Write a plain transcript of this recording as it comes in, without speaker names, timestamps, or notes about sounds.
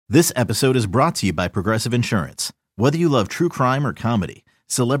This episode is brought to you by Progressive Insurance. Whether you love true crime or comedy,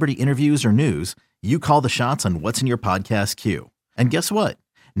 celebrity interviews or news, you call the shots on what's in your podcast queue. And guess what?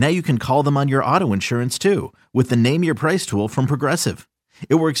 Now you can call them on your auto insurance too with the Name Your Price tool from Progressive.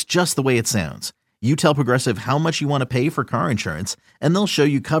 It works just the way it sounds. You tell Progressive how much you want to pay for car insurance, and they'll show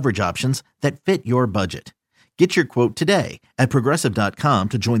you coverage options that fit your budget. Get your quote today at Progressive.com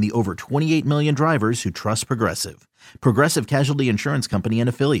to join the over 28 million drivers who trust Progressive. Progressive Casualty Insurance Company and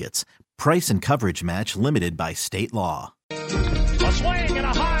Affiliates. Price and coverage match limited by state law. A swing and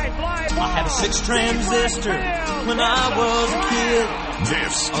a high fly ball. I had a 6 transistor when I was a kid.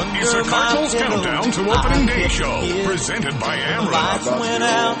 This is the Cardinals Countdown to Opening Day Show, presented by Ameren. Lights went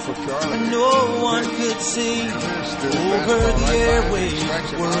out and no one could see. Over the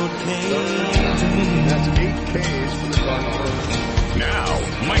airwaves, world came. That's 8 Ks for the Cardinals.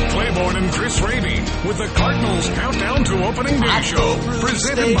 Now, Mike Claiborne and Chris Raby with the Cardinals Countdown to Opening Day Show,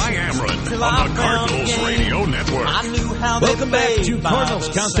 presented by Ameren on the Cardinals Radio Network. Welcome back to Cardinals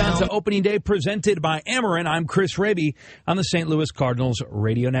Countdown to Opening Day, presented by Ameren. I'm Chris Raby on the St. Louis Cardinals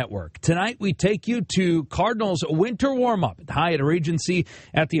Radio Network. Tonight, we take you to Cardinals winter warm-up at Hyatt Regency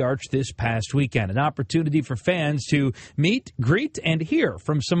at the Arch this past weekend. An opportunity for fans to meet, greet, and hear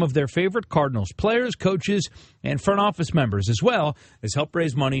from some of their favorite Cardinals players, coaches, and front office members, as well as help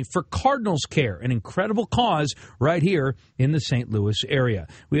raise money for Cardinals Care, an incredible cause right here in the St. Louis area.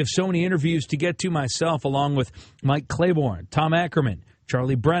 We have so many interviews to get to. Myself, along with Mike Claiborne, Tom Ackerman,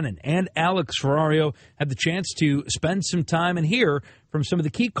 Charlie Brennan, and Alex Ferrario, had the chance to spend some time and hear from some of the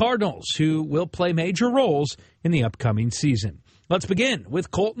key Cardinals who will play major roles in the upcoming season. Let's begin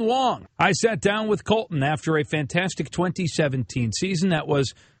with Kolten Wong. I sat down with Kolten after a fantastic 2017 season that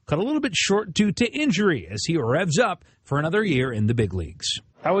was cut a little bit short due to injury as he revs up for another year in the big leagues.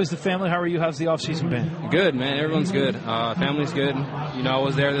 How is the family? How are you? How's the offseason been? Good, man. Everyone's good. Family's good. You know, I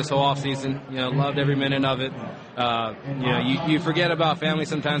was there this whole offseason. You know, loved every minute of it. You know, you forget about family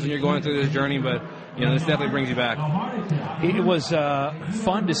sometimes when you're going through this journey, but, you know, this definitely brings you back. It was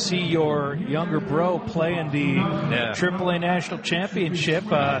fun to see your younger bro play in the AAA National Championship.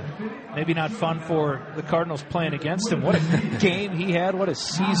 Maybe not fun for the Cardinals playing against him. What a game he had. What a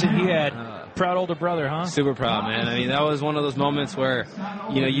season he had. Proud older brother, huh? Super proud, man. I mean, that was one of those moments where,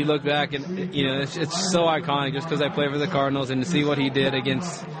 you know, you look back and, you know, it's so iconic just because I played for the Cardinals, and to see what he did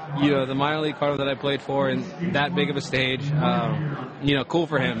against, you know, the minor league Cardinals that I played for in that big of a stage, you know, cool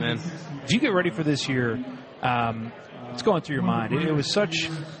for him, man. Did you get ready for this year? What's going through your mind? It was such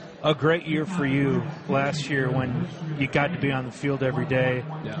a great year for you last year when you got to be on the field every day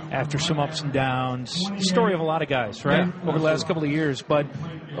after some ups and downs. The story of a lot of guys, right, over the last couple of years. But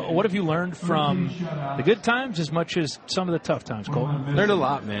what have you learned from the good times as much as some of the tough times, Kolten? Learned a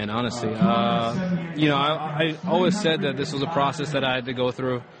lot, man, honestly. You know, I always said that this was a process that I had to go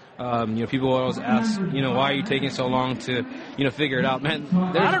through. You know, people always ask, you know, why are you taking so long to, you know, figure it out, man?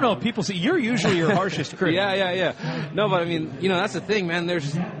 I don't know. People say you're usually your harshest critic. Yeah. No, but I mean, you know, that's the thing, man.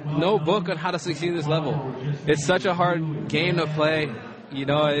 There's no book on how to succeed at this level. It's such a hard game to play. You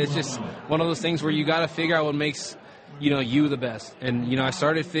know, it's just one of those things where you got to figure out what makes, you know, you the best. And, you know, I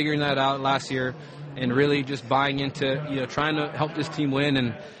started figuring that out last year and really just buying into, you know, trying to help this team win,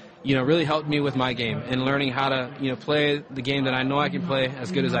 and, you know, really helped me with my game and learning how to, you know, play the game that I know I can play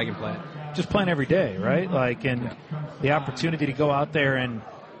as good as I can play it. Just playing every day, right? Like, and the opportunity to go out there and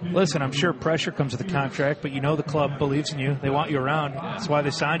listen, I'm sure pressure comes with the contract, but you know the club believes in you. They want you around. That's why they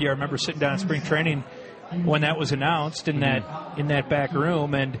signed you. I remember sitting down in spring training when that was announced in that back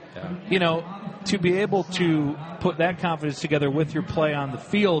room, and you know, to be able to put that confidence together with your play on the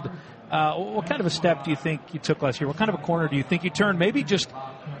field. What kind of a step do you think you took last year? What kind of a corner do you think you turned? Maybe just,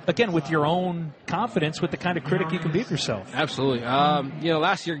 again, with your own confidence, with the kind of critic you can be of yourself. Absolutely. You know,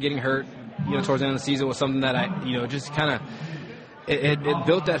 last year getting hurt, you know, towards the end of the season was something that I, you know, just kind of, it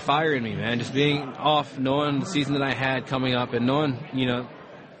built that fire in me, man. Just being off, knowing the season that I had coming up and knowing, you know,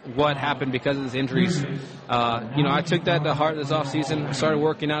 what happened because of his injuries. You know, I took that to heart this offseason. I started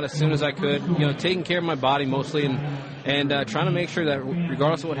working out as soon as I could, you know, taking care of my body mostly, and trying to make sure that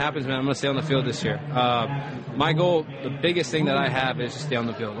regardless of what happens, man, I'm going to stay on the field this year. My goal, the biggest thing that I have is to stay on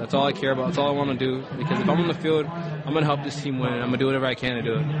the field. That's all I care about. That's all I want to do, because if I'm on the field, I'm going to help this team win, and I'm going to do whatever I can to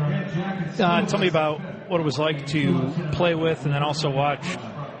do it. Tell me about what it was like to play with and then also watch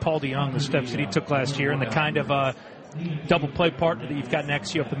Paul DeJong, the steps that he took last year, and the kind of double play partner that you've got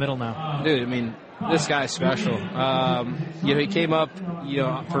next to you up the middle now. Dude, I mean, this guy's special. You know, he came up, you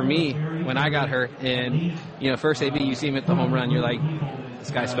know, for me when I got hurt, and, you know, first AB, you see him hit the home run, you're like,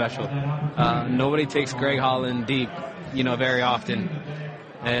 this guy's special. Nobody takes Greg Holland deep, you know, very often.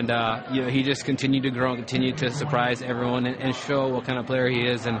 And, he just continued to grow and continued to surprise everyone and show what kind of player he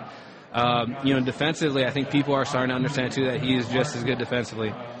is. And, defensively, I think people are starting to understand, too, that he is just as good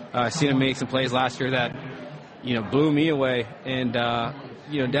defensively. I've seen him make some plays last year that, blew me away and,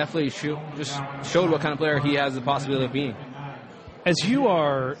 definitely just showed what kind of player he has the possibility of being. As you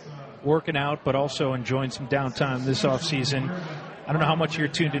are working out but also enjoying some downtime this offseason, I don't know how much you're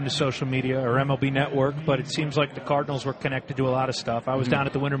tuned into social media or MLB Network, but it seems like the Cardinals were connected to a lot of stuff. I was down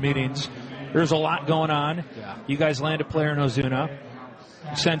at the winter meetings. There's a lot going on. Yeah. You guys land a player in Ozuna.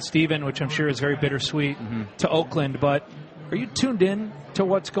 You sent Steven, which I'm sure is very bittersweet, to Oakland. But are you tuned in to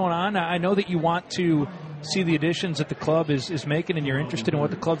what's going on? I know that you want to see the additions that the club is making, and you're interested in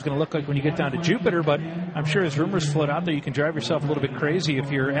what the club's going to look like when you get down to Jupiter, but I'm sure as rumors float out there, you can drive yourself a little bit crazy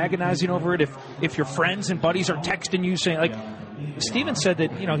if you're agonizing over it, if your friends and buddies are texting you saying, like, Steven said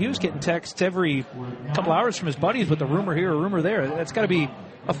that, he was getting texts every couple hours from his buddies with a rumor here, a rumor there. That's got to be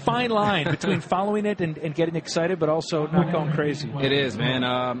a fine line between following it and getting excited, but also not going crazy. It is, man.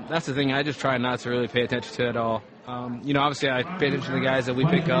 That's the thing. I just try not to really pay attention to it at all. Obviously I pay attention to the guys that we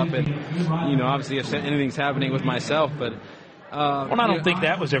pick up, and, obviously if anything's happening with myself, but... I don't think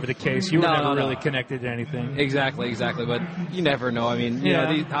that was ever the case. You were never really connected to anything. Exactly. But you never know. I mean,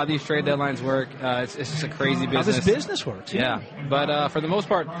 how these trade deadlines work, it's just a crazy business. How this business works. Yeah. But for the most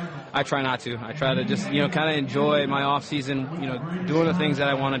part, I try not to. I try to just, kind of enjoy my off season, doing the things that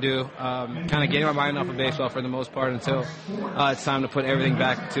I want to do, kind of getting my mind off of baseball for the most part until it's time to put everything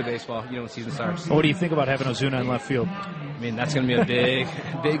back to baseball, when season starts. What do you think about having Ozuna in left field? I mean, that's going to be a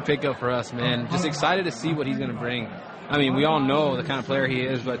big pickup for us, man. Just excited to see what he's going to bring. I mean, we all know the kind of player he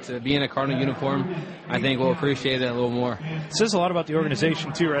is, but to be in a Cardinal uniform, I think we'll appreciate it a little more. It says a lot about the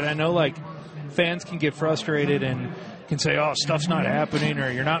organization, too, right? I know, fans can get frustrated and can say, oh, stuff's not happening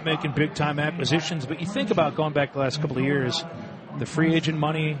or you're not making big-time acquisitions. But you think about going back the last couple of years, the free agent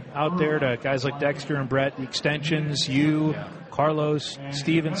money out there to guys like Dexter and Brett, the extensions, Carlos,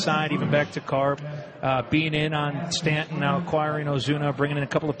 Steven signed, even back to Carp, being in on Stanton, now acquiring Ozuna, bringing in a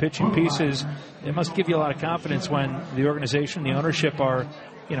couple of pitching pieces. It must give you a lot of confidence when the organization, the ownership are,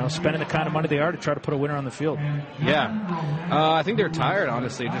 spending the kind of money they are to try to put a winner on the field. Yeah. I think they're tired,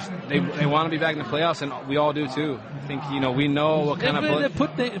 honestly. Just they want to be back in the playoffs, and we all do, too. I think, we know what kind of...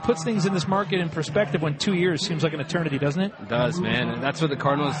 It puts things in this market in perspective when 2 years seems like an eternity, doesn't it? It does, man. And that's what the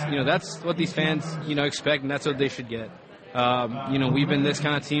Cardinals, that's what these fans, expect, and that's what they should get. We've been this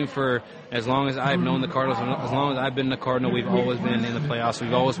kind of team for as long as I've known the Cardinals, and as long as I've been the Cardinal, we've always been in the playoffs.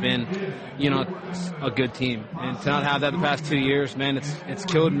 We've always been, a good team. And to not have that the past 2 years, man, it's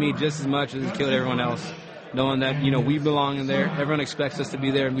killed me just as much as it's killed everyone else. Knowing that, we belong in there. Everyone expects us to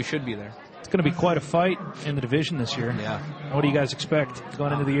be there, and we should be there. It's going to be quite a fight in the division this year. Yeah. What do you guys expect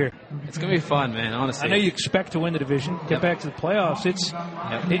going into the year? It's going to be fun, man, honestly. I know you expect to win the division, get back to the playoffs. It's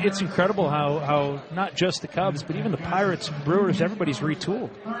incredible how not just the Cubs, but even the Pirates, Brewers, everybody's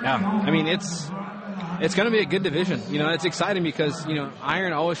retooled. Yeah. I mean, it's going to be a good division. It's exciting because,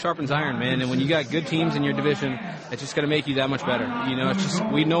 iron always sharpens iron, man. And when you got good teams in your division, it's just going to make you that much better. It's just,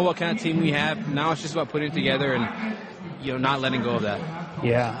 we know what kind of team we have. Now it's just about putting it together and, not letting go of that.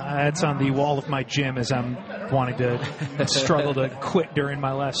 Yeah, that's on the wall of my gym as I'm wanting to struggle to quit during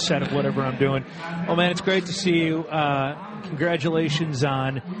my last set of whatever I'm doing. Oh, man, it's great to see you. Congratulations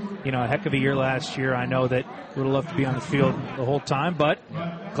on, a heck of a year last year. I know that we would love to be on the field the whole time, but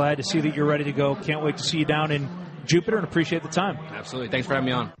glad to see that you're ready to go. Can't wait to see you down in Jupiter and appreciate the time. Absolutely. Thanks for having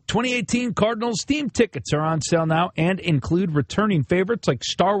me on. 2018 Cardinals theme tickets are on sale now and include returning favorites like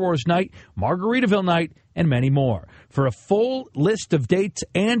Star Wars Night, Margaritaville Night, and many more. For a full list of dates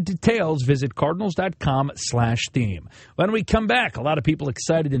and details, visit cardinals.com/theme. When we come back, a lot of people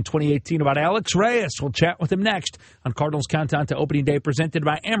excited in 2018 about Alex Reyes. We'll chat with him next on Cardinals Countdown to Opening Day, presented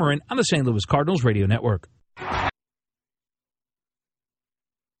by Ameren on the St. Louis Cardinals Radio Network.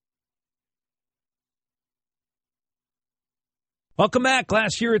 Welcome back.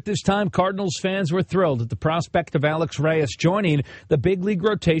 Last year at this time, Cardinals fans were thrilled at the prospect of Alex Reyes joining the big league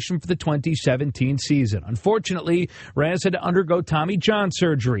rotation for the 2017 season. Unfortunately, Reyes had to undergo Tommy John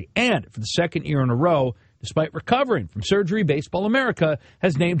surgery, and for the second year in a row, despite recovering from surgery, Baseball America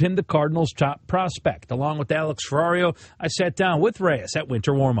has named him the Cardinals' top prospect. Along with Alex Ferrario, I sat down with Reyes at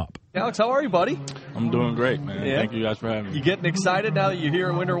winter warm-up. Alex, how are you, buddy? I'm doing great, man. Yeah. Thank you guys for having me. You getting excited now that you're here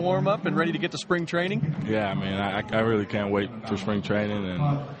in winter warm-up and ready to get to spring training? Yeah, man. I really can't wait for spring training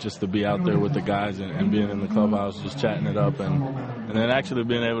and just to be out there with the guys and being in the clubhouse, just chatting it up and then actually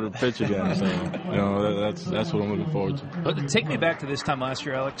being able to pitch again. So, that's what I'm looking forward to. But take me back to this time last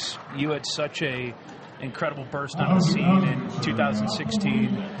year, Alex. You had such a incredible burst on the scene in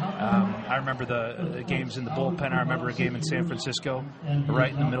 2016. I remember the games in the bullpen. I remember a game in San Francisco,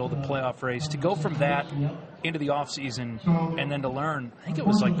 right in the middle of the playoff race. To go from that into the offseason and then to learn, I think it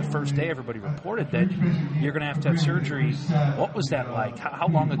was like the first day everybody reported that you're going to have surgery. What was that like? How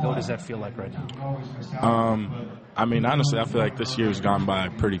long ago does that feel like right now? I mean, honestly, I feel like this year's gone by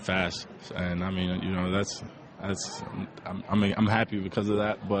pretty fast. And, I mean, you know, I'm happy because of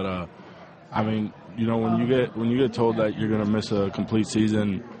that. But, I mean, you know, when you get told that you're going to miss a complete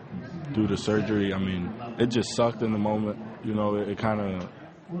season due to surgery, I mean, it just sucked in the moment. You know, it kind of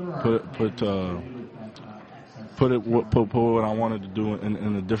put what I wanted to do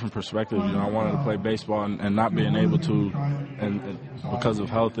in a different perspective. You know, I wanted to play baseball and not being able to, and because of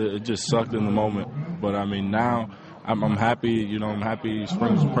health, it just sucked in the moment. But I mean, now I'm happy. You know, I'm happy.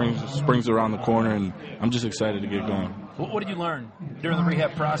 Spring's around the corner, and I'm just excited to get going. What did you learn during the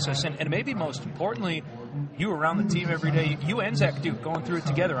rehab process, and maybe most importantly, you were around the team every day. You and Zach Duke going through it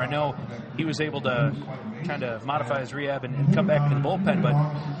together. I know he was able to kind of modify his rehab and come back to the bullpen, but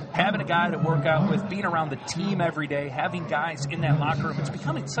having a guy to work out with, being around the team every day, having guys in that locker room, it's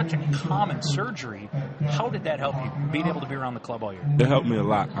becoming such a common surgery. How did that help you, being able to be around the club all year? It helped me a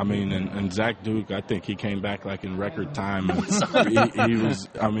lot. I mean, and Zach Duke, I think he came back like in record time. he was,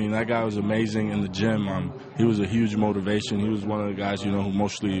 I mean, that guy was amazing in the gym. He was a huge motivation. He was one of the guys, you know, who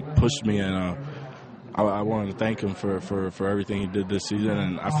mostly pushed me, and I wanted to thank him for everything he did this season.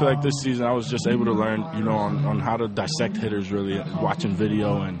 And I feel like this season I was just able to learn, you know, on how to dissect hitters, really, watching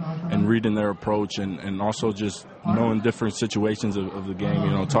video and reading their approach, and also just knowing different situations of the game,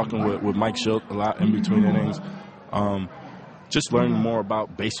 you know, talking with Mike Schilt a lot in between innings, just learning more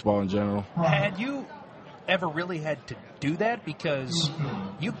about baseball in general. Had you ever really had to do that? Because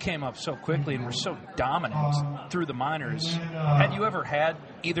you came up so quickly and were so dominant through the minors. Had you ever had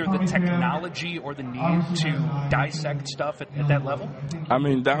either the technology or the need to dissect stuff at that level? I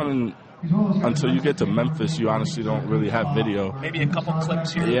mean, until you get to Memphis, you honestly don't really have video. Maybe a couple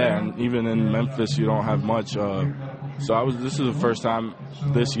clips here. Yeah, and even in Memphis, you don't have much. So this is the first time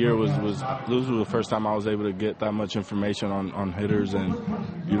this year was the first time I was able to get that much information on hitters, and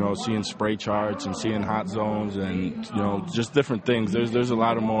you know, seeing spray charts and seeing hot zones, and you know, just different things. There's a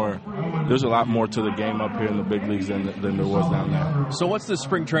lot more to the game up here in the big leagues than there was down there. So what's this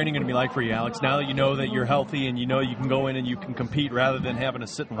spring training going to be like for you, Alex? Now that you know that you're healthy and you know you can go in and you can compete rather than having to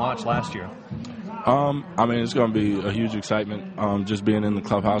sit and watch last year. I mean, it's going to be a huge excitement. Just being in the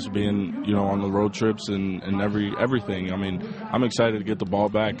clubhouse, being, you know, on the road trips and everything. I mean, I'm excited to get the ball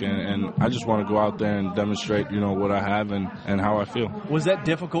back, and I just want to go out there and demonstrate, you know, what I have and how I feel. Was that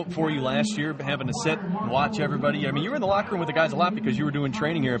difficult for you last year, having to sit and watch everybody? I mean, you were in the locker room with the guys a lot because you were doing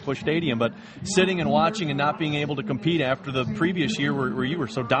training here at Busch Stadium, but sitting and watching and not being able to compete after the previous year where you were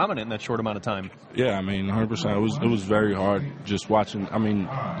so dominant in that short amount of time. Yeah, I mean, 100%. It was very hard just watching. I mean,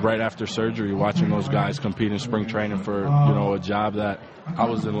 right after surgery, watching those guys compete in spring training for, you know, a job that I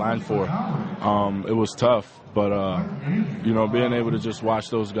was in line for. It was tough, but you know, being able to just watch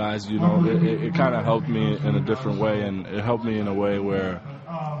those guys, you know, it kind of helped me in a different way, and it helped me in a way where,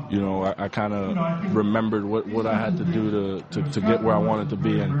 you know, I kind of remembered what I had to do to get where I wanted to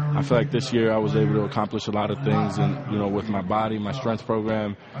be. And I feel like this year I was able to accomplish a lot of things, and you know, with my body, my strength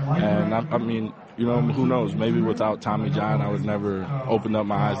program, and I mean, you know, who knows? Maybe without Tommy John, I would never opened up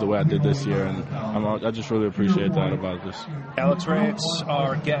my eyes the way I did this year, and I just really appreciate that about this. Alex Reyes,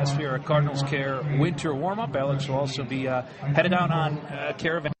 our guest here at Cardinals Care Winter Warm-Up. Alex will also be headed out on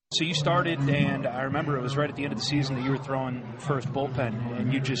Caravan. So you started, and I remember it was right at the end of the season that you were throwing first bullpen,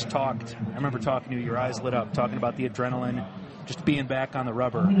 and you just talked. I remember talking to you, your eyes lit up, talking about the adrenaline, just being back on the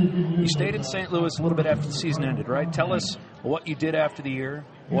rubber. You stayed in St. Louis a little bit after the season ended, right? Tell us what you did after the year,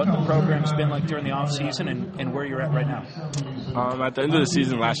 what the program's been like during the offseason, and where you're at right now. At the end of the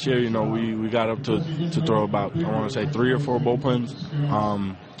season last year, you know, we got up to throw about, I want to say, 3 or 4 bullpens.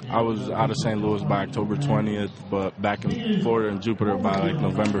 I was out of St. Louis by October 20th, but back in Florida and Jupiter by like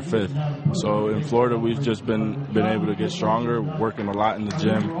November 5th. So in Florida, we've just been able to get stronger, working a lot in the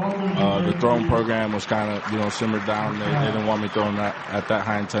gym. The throwing program was kind of, you know, simmered down. They didn't want me throwing that at that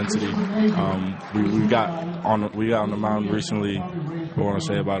high intensity. We got on the mound recently, I want to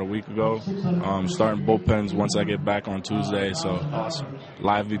say about a week ago, starting bullpens once I get back on Tuesday. So awesome.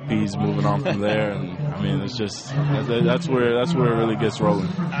 Live VPs moving on from there, and I I mean, it's just that's where it really gets rolling.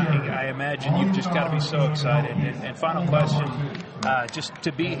 I imagine you've just got to be so excited. And final question, just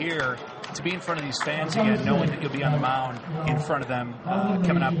to be here, to be in front of these fans again, knowing that you'll be on the mound in front of them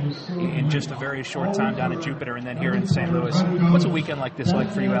coming up in just a very short time down in Jupiter and then here in St. Louis. What's a weekend like this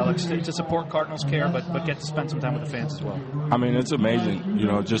like for you, Alex, to support Cardinals Care but get to spend some time with the fans as well? I mean, it's amazing,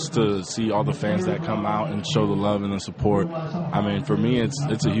 just to see all the fans that come out and show the love and the support. I mean, for me,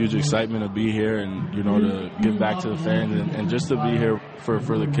 it's a huge excitement to be here and, to give back to the fans and just to be here for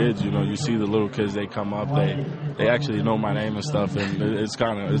the kids. You see the little kids, they come up, they actually know my name and stuff, and it's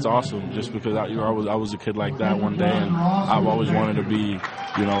awesome just because I was a kid like that one day, and I've always wanted to be,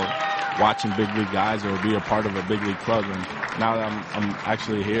 watching big league guys or be a part of a big league club. And now that I'm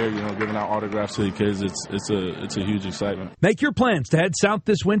actually here, giving out autographs to the kids, it's a huge excitement. Make your plans to head south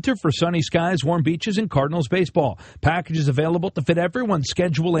this winter for sunny skies, warm beaches, and Cardinals baseball. Packages available to fit everyone's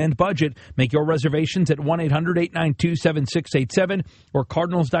schedule and budget. Make your reservations at 1-800-892-7687 or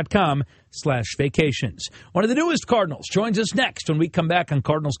cardinals.com/vacations. One of the newest Cardinals joins us next when we come back on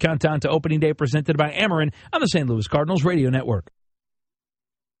Cardinals Countdown to Opening Day, presented by Ameren on the St. Louis Cardinals Radio Network.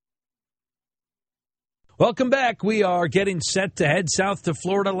 Welcome back. We are getting set to head south to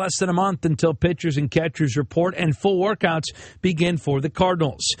Florida less than a month until pitchers and catchers report and full workouts begin for the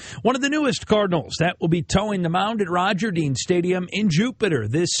Cardinals. One of the newest Cardinals that will be towing the mound at Roger Dean Stadium in Jupiter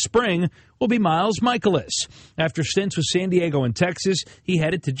this spring will be Miles Mikolas. After stints with San Diego and Texas, he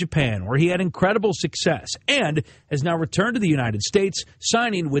headed to Japan, where he had incredible success and has now returned to the United States,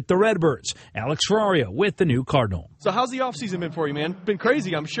 signing with the Redbirds. Alex Ferrario with the new Cardinal. So how's the offseason been for you, man? Been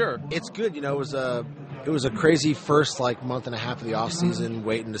crazy, I'm sure. It's good. It was a crazy first month and a half of the offseason,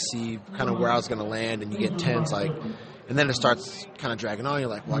 waiting to see kind of where I was going to land, and you get tense, and then it starts kind of dragging on. You're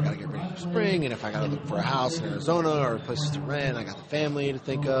like, well, I got to get ready for spring, and if I got to look for a house in Arizona or places to rent, I got the family to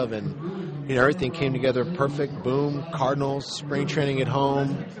think of, and everything came together perfect. Boom, Cardinals, spring training at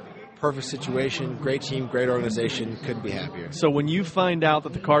home, perfect situation, great team, great organization, couldn't be happier. So when you find out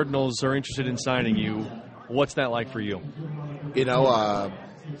that the Cardinals are interested in signing you, what's that like for you?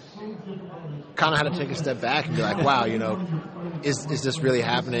 Kind of had to take a step back and be like, wow, is this really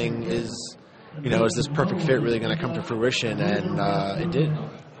happening? Is this perfect fit really going to come to fruition? And it did.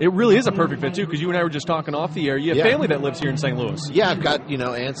 It really is a perfect fit, too, because you and I were just talking off the air. You have family that lives here in St. Louis. Yeah, I've got,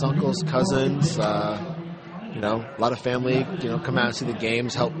 aunts, uncles, cousins, a lot of family, come out and see the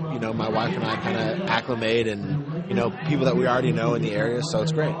games, help, my wife and I kind of acclimate and, people that we already know in the area, so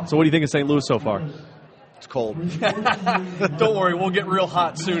it's great. So what do you think of St. Louis so far? It's cold. Don't worry, we'll get real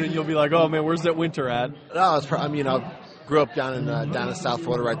hot soon, and you'll be like, oh, man, where's that winter at? No, it's grew up down in South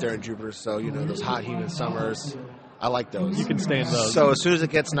Florida right there in Jupiter, so, those hot, humid summers, I like those. You can stand those. So as soon as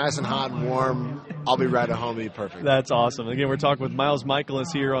it gets nice and hot and warm, I'll be right at home. It'll be perfect. That's awesome. Again, we're talking with Miles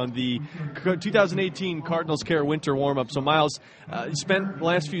Mikolas here on the 2018 Cardinals Care Winter Warm-Up. So, Miles, you spent the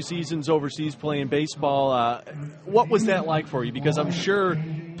last few seasons overseas playing baseball. What was that like for you? Because I'm sure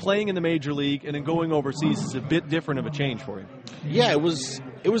playing in the major league and then going overseas is a bit different of a change for you. Yeah, it was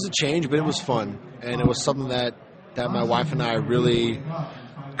a change, but it was fun. And it was something that my wife and I really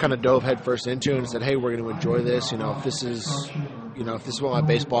kind of dove headfirst into and said, hey, we're going to enjoy this. If this is what my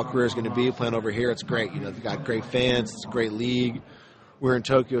baseball career is going to be, playing over here, it's great. They've got great fans. It's a great league. We're in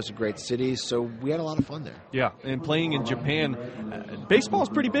Tokyo. It's a great city. So we had a lot of fun there. Yeah, and playing in Japan, baseball is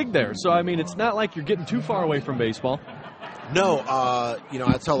pretty big there. So, it's not like you're getting too far away from baseball. No, I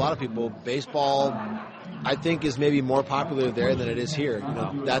tell a lot of people, baseball, I think, is maybe more popular there than it is here.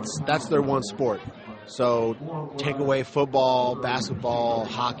 That's their one sport. So take away football, basketball,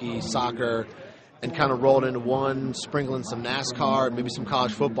 hockey, soccer, and kind of roll it into one, sprinkle in some NASCAR, maybe some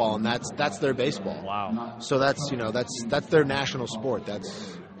college football, and that's their baseball. Wow. So that's their national sport.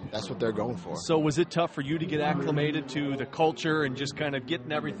 That's what they're going for. So was it tough for you to get acclimated to the culture and just kind of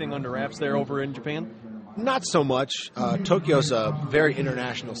getting everything under wraps there over in Japan? Not so much. Tokyo's a very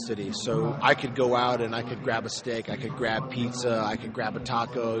international city, so I could go out and I could grab a steak, I could grab pizza, I could grab a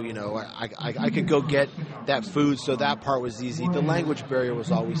taco, I could go get that food, so that part was easy. The language barrier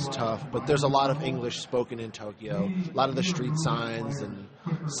was always tough, but there's a lot of English spoken in Tokyo. A lot of the street signs and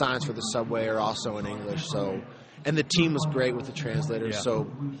signs for the subway are also in English, and the team was great with the translators,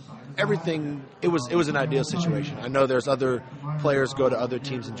 so everything, it was an ideal situation. I know there's other players go to other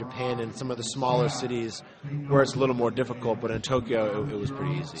teams in Japan and some of the smaller cities where it's a little more difficult, but in Tokyo it was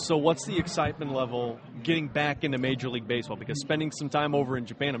pretty easy. So what's the excitement level getting back into Major League Baseball? Because spending some time over in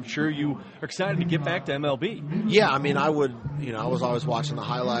Japan, I'm sure you are excited to get back to MLB. Yeah, I was always watching the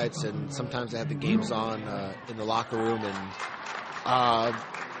highlights, and sometimes I had the games on in the locker room, and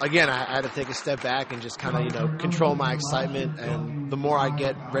again, I had to take a step back and just kind of, control my excitement. And the more I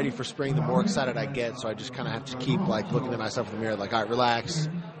get ready for spring, the more excited I get. So I just kind of have to keep, looking at myself in the mirror, all right, relax,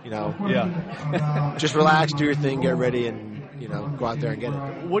 Yeah. just relax, do your thing, get ready, and, go out there and get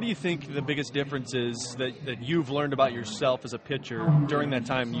it. What do you think the biggest difference is that you've learned about yourself as a pitcher during that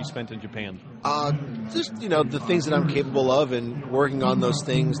time you spent in Japan? Just, the things that I'm capable of and working on those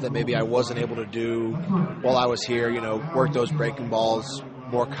things that maybe I wasn't able to do while I was here, work those breaking balls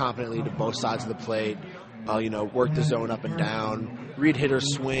more confidently to both sides of the plate, work the zone up and down, read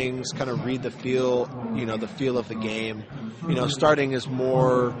hitters' swings, kind of read the feel, the feel of the game. Starting is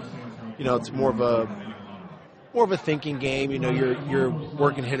more, it's more of a thinking game. You're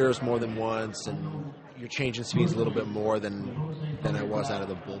working hitters more than once, and you're changing speeds a little bit more than I was out of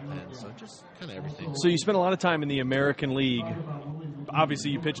the bullpen. So just kind of everything. So you spent a lot of time in the American League.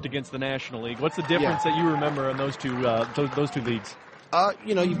 Obviously, you pitched against the National League. What's the difference that you remember in those two leagues?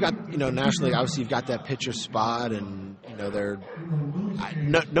 You've got, National League, obviously you've got that pitcher spot, and,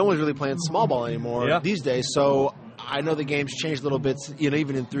 no one's really playing small ball anymore these days. So I know the game's changed a little bit,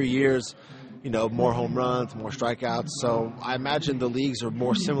 even in 3 years, more home runs, more strikeouts. So I imagine the leagues are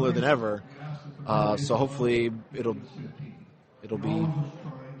more similar than ever. So hopefully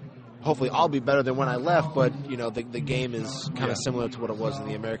hopefully I'll be better than when I left, but, the game is kind of similar to what it was in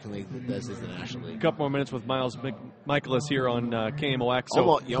the American League as is the National League. A couple more minutes with Miles Michaelis here on KMOX.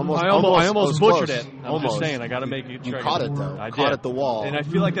 So I almost butchered it. I'm just saying, I got to make it. You caught it, though. I did. Caught at the wall. And I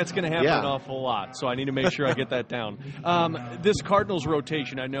feel like that's going to happen an awful lot, so I need to make sure I get that down. This Cardinals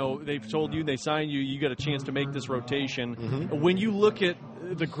rotation, I know they've told you, they signed you, you got a chance to make this rotation. Mm-hmm. When you look at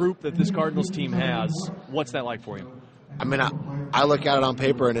the group that this Cardinals team has, what's that like for you? I mean, I look at it on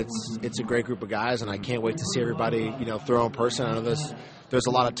paper, and it's a great group of guys, and I can't wait to see everybody, throw in person. I know there's a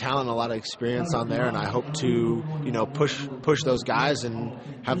lot of talent, a lot of experience on there, and I hope to, push those guys and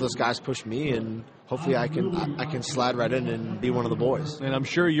have those guys push me, and hopefully I can slide right in and be one of the boys. And I'm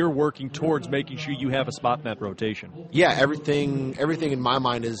sure you're working towards making sure you have a spot in that rotation. Yeah, everything in my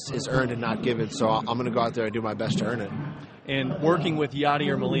mind is earned and not given, so I'm going to go out there and do my best to earn it. And working with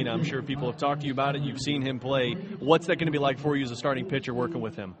Yadier Molina, I'm sure people have talked to you about it. You've seen him play. What's that going to be like for you as a starting pitcher working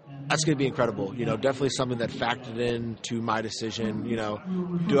with him? That's going to be incredible. Definitely something that factored into my decision.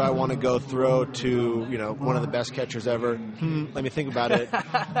 Do I want to go throw to, one of the best catchers ever? Let me think about it.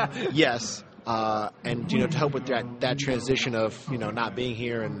 Yes. And, to help with that transition of, not being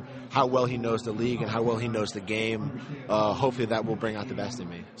here and how well he knows the league and how well he knows the game, hopefully that will bring out the best in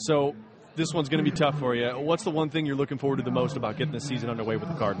me. So this one's going to be tough for you. What's the one thing you're looking forward to the most about getting this season underway with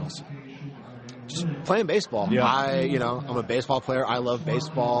the Cardinals? Just playing baseball. Yeah. I'm a baseball player. I love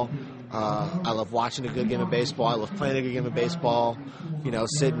baseball. I love watching a good game of baseball. I love playing a good game of baseball.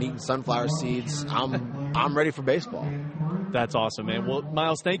 Sitting, eating sunflower seeds. I'm ready for baseball. That's awesome, man. Well,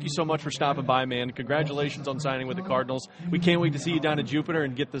 Miles, thank you so much for stopping by, man. Congratulations on signing with the Cardinals. We can't wait to see you down at Jupiter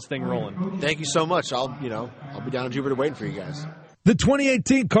and get this thing rolling. Thank you so much. I'll be down at Jupiter waiting for you guys. The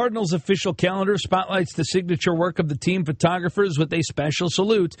 2018 Cardinals official calendar spotlights the signature work of the team photographers with a special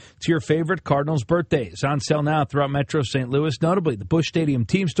salute to your favorite Cardinals birthdays. On sale now throughout Metro St. Louis, notably the Busch Stadium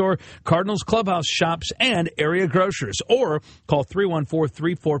Team Store, Cardinals Clubhouse shops, and area grocers. Or call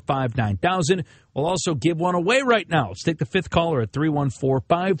 314-345-9000. We'll also give one away right now. Let's take the fifth caller at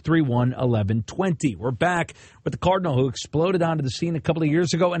 314-531-1120. We're back with the Cardinal who exploded onto the scene a couple of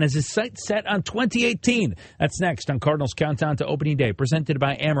years ago and has his sights set on 2018. That's next on Cardinals Countdown to Opening Day, presented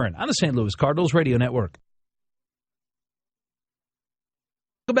by Ameren on the St. Louis Cardinals Radio Network.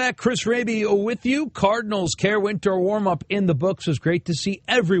 Welcome back. Chris Raby with you. Cardinals Care Winter Warm-Up in the books. It was great to see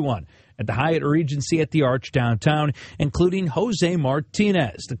everyone at the Hyatt Regency at the Arch downtown, including Jose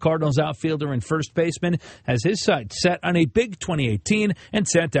Martinez. The Cardinals outfielder and first baseman has his sights set on a big 2018 and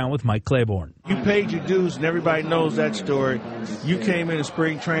sat down with Mike Claiborne. You paid your dues, and everybody knows that story. You came into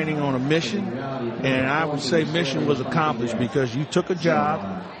spring training on a mission, and I would say mission was accomplished because you took a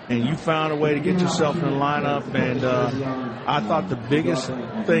job and you found a way to get yourself in the lineup. And I thought the biggest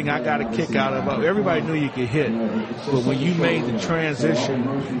thing I got a kick out of, everybody knew you could hit, but when you made the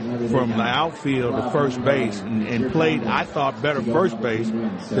transition from the outfield to first base and played, I thought, better first base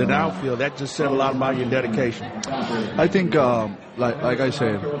than outfield, that just said a lot about your dedication. I think, like I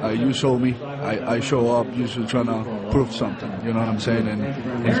said, you showed me. I show up usually trying to prove something. You know what I'm saying? And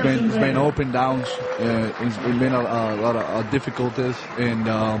it's been up and downs. It's been a lot of difficulties, and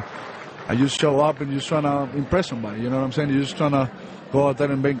I just show up and just trying to impress somebody. You know what I'm saying? You're just trying to go out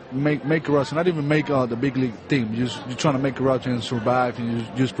there and make a rush, not even make the big league team. You're trying to make a rush and survive, and you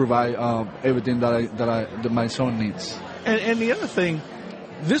just provide everything that my son needs. And the other thing,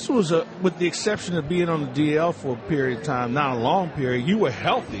 this was with the exception of being on the DL for a period of time, not a long period, you were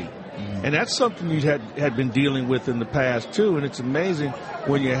healthy. And that's something you had been dealing with in the past, too. And it's amazing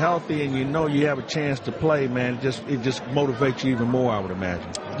when you're healthy and you know you have a chance to play, man. It just motivates you even more, I would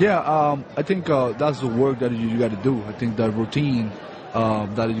imagine. Yeah, I think that's the work that you got to do. I think that routine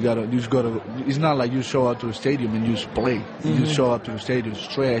that you just gotta. It's not like you show up to the stadium and you just play. Mm-hmm. You just show up to the stadium,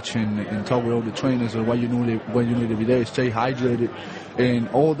 stretch, and talk with all the trainers and what you need every day. Stay hydrated, and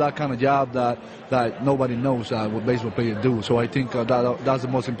all that kind of job that nobody knows what baseball players do. So I think that's the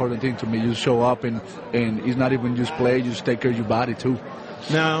most important thing to me. You show up and it's not even just play. You just take care of your body too.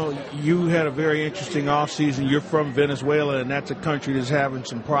 Now, you had a very interesting offseason. You're from Venezuela, and that's a country that's having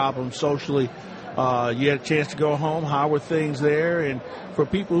some problems socially. You had a chance to go home. How were things there? And for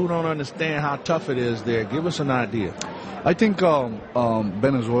people who don't understand how tough it is there, give us an idea. I think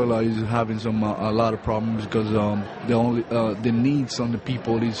Venezuela is having a lot of problems because the needs on the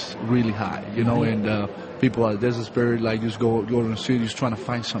people is really high, and people are desperate, like just go to the city, just trying to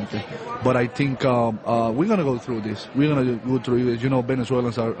find something. But I think we're gonna go through this. We're gonna go through this.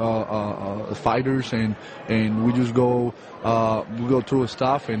 Venezuelans are fighters, and we just go through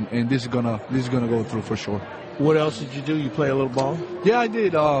stuff, and this is gonna go through for sure. What else did you do? You play a little ball? Yeah, I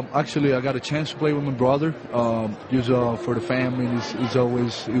did. Actually, I got a chance to play with my brother. Just for the family, it's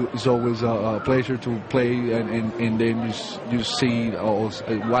always a pleasure to play, and then you see,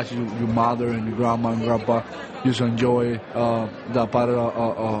 watch your mother and your grandma and grandpa just enjoy that part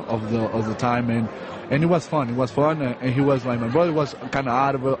of the time, and it was fun. It was fun, and he was like, my brother was kind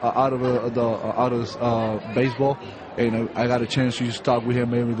of out of baseball. And I got a chance to just talk with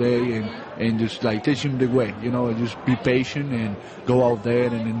him every day and just like teach him the way, and just be patient and go out there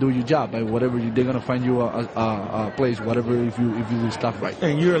and do your job. Like whatever they're gonna find you a place, whatever if you do stuff right.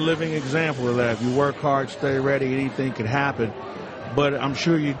 And you're a living example of that. If you work hard, stay ready, anything could happen. But I'm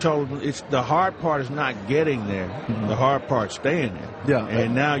sure you told him it's the hard part is not getting there. Mm-hmm. The hard part staying there. Yeah.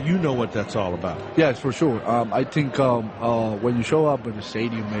 And now you know what that's all about. Yes, for sure. I think when you show up at the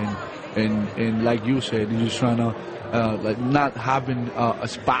stadium and like you said, you're just trying to. Like not having a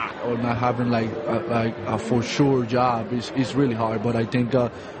spot or not having like a for sure job is really hard. But I think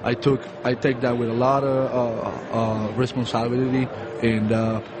I take that with a lot of responsibility and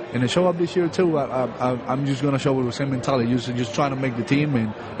I show up this year too. I'm just gonna show up with the same mentality, just trying to make the team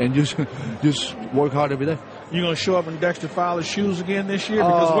and just work hard every day. You gonna show up in Dexter Fowler's shoes again this year?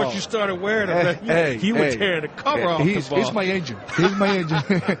 Because once you started wearing them, you were tearing the cover off the ball. He's my agent. He's my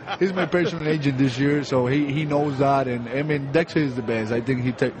agent. He's my personal agent this year, so he knows that. And I mean, Dexter is the best. I think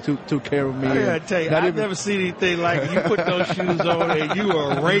he took care of me. I gotta tell you, I've never seen anything like it. You put those shoes on and you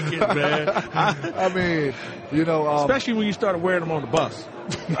were raking, man. I mean, especially when you started wearing them on the bus.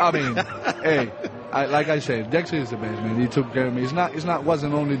 I mean, like I said, Dexter is the best, man. He took care of me.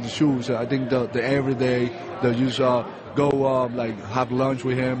 Wasn't only the shoes. I think the everyday, the just go like have lunch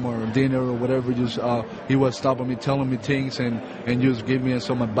with him or dinner or whatever. Just he was stopping me, telling me things, and just give me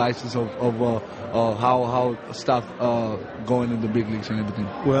some advices of how stuff going in the big leagues and everything.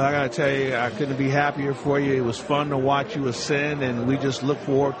 Well, I gotta tell you, I couldn't be happier for you. It was fun to watch you ascend, and we just look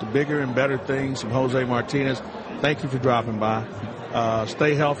forward to bigger and better things from Jose Martinez. Thank you for dropping by.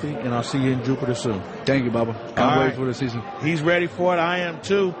 Stay healthy, and I'll see you in Jupiter soon. Thank you, Bubba. Can't wait for the season. He's ready for it. I am,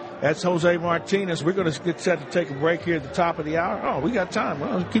 too. That's Jose Martinez. We're going to get set to take a break here at the top of the hour. Oh, we got time.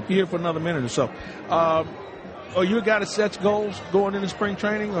 Well, I'll keep you here for another minute or so. Are you a guy that sets goals going into spring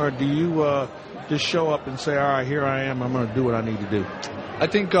training, or do you just show up and say, all right, here I am, I'm going to do what I need to do? I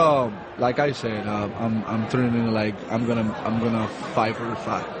think, like I said, I'm training like I'm gonna fight for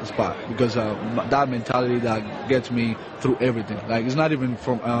the spot because that mentality that gets me through everything. Like it's not even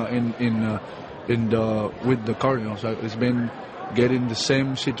from with the Cardinals. It's been getting the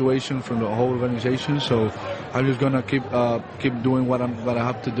same situation from the whole organization. So I'm just gonna keep doing what I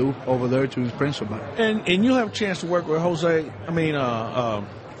have to do over there to impress somebody. And you'll have a chance to work with Jose.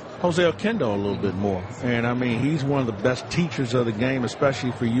 Jose Oquendo a little bit more. And, I mean, he's one of the best teachers of the game,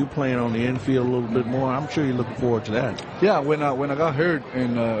 especially for you playing on the infield a little bit more. I'm sure you're looking forward to that. Yeah, when I got hurt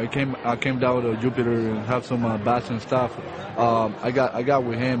and I came down to Jupiter and have some bats and stuff, I got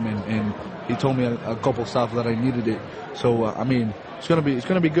with him and he told me a couple stuff that I needed it. So, I mean, it's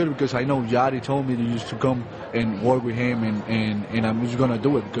gonna be good because I know Yadi told me to used to come and work with him and I'm just gonna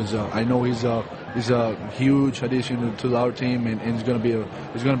do it because I know he's a huge addition to our team and it's gonna be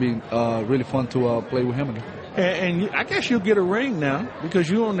really fun to play with him again. And I guess you'll get a ring now because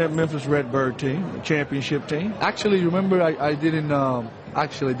you're on that Memphis Redbird team, the championship team. Actually, remember I didn't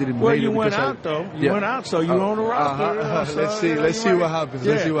actually didn't. Well, make you it went because out though. You went out, so you on the roster. Let's see what happens.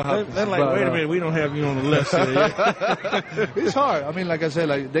 Yeah. Let's see what happens. They're like, wait a minute, we don't have you on the list here. It's hard. I mean, like I said,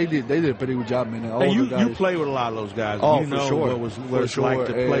 like they did a pretty good job, man. And you play with a lot of those guys. Oh, you know for sure. What it's like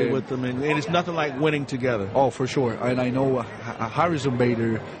to play with them, and it's nothing like winning together. Oh, for sure. And I know Harrison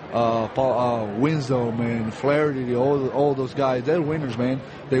Bader, Paul Winslow, man, Flaherty, all those guys, they're winners, man.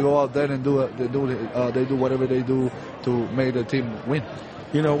 They go out there and they do whatever they do to make the team win.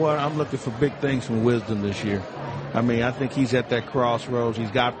 You know what? I'm looking for big things from Wisdom this year. I mean, I think he's at that crossroads.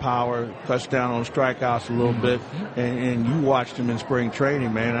 He's got power, cuts down on strikeouts a little bit, and you watched him in spring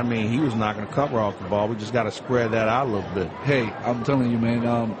training, man. I mean, he was knocking the cover off the ball. We just got to spread that out a little bit. Hey, I'm telling you, man.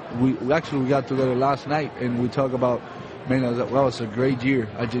 We got together last night and we talked about. Man, that was a great year.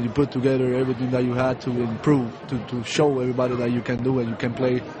 You put together everything that you had to improve, to show everybody that you can do and you can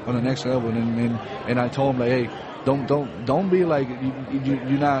play on the next level. And I told him, like, hey, don't be like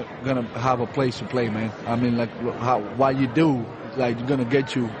you're not gonna have a place to play, man. I mean, like what you do, like you're gonna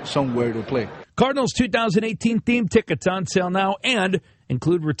get you somewhere to play. Cardinals 2018 theme tickets on sale now and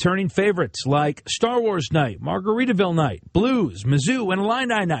include returning favorites like Star Wars Night, Margaritaville Night, Blues, Mizzou, and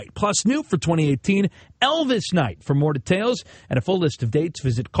Illini Night, plus new for 2018, Elvis Night. For more details and a full list of dates,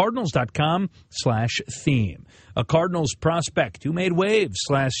 visit cardinals.com/theme. A Cardinals prospect who made waves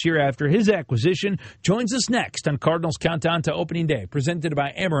last year after his acquisition joins us next on Cardinals Countdown to Opening Day, presented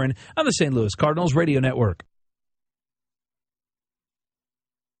by Ameren on the St. Louis Cardinals Radio Network.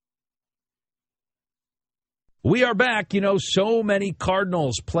 We are back. You know, so many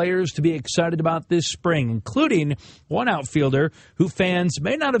Cardinals players to be excited about this spring, including one outfielder who fans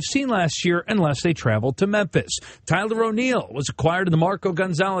may not have seen last year unless they traveled to Memphis. Tyler O'Neill was acquired in the Marco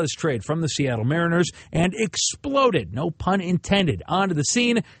Gonzalez trade from the Seattle Mariners and exploded, no pun intended, onto the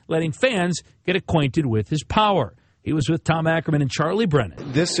scene, letting fans get acquainted with his power. He was with Tom Ackerman and Charlie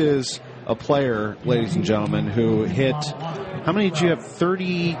Brennan. This is a player, ladies and gentlemen, who hit, how many did you have,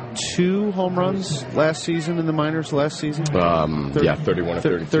 32 home runs last season in the minors last season? 31 or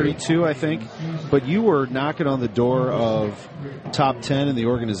 32. 32, I think. But you were knocking on the door of top 10 in the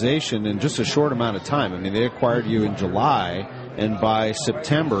organization in just a short amount of time. I mean, they acquired you in July, and by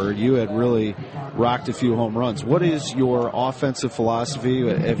September, you had really rocked a few home runs. What is your offensive philosophy?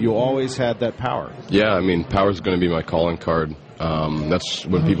 Have you always had that power? Yeah, I mean, power is going to be my calling card. That's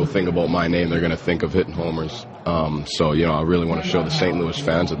when people think about my name, they're going to think of hitting homers. So, you know, I really want to show the St. Louis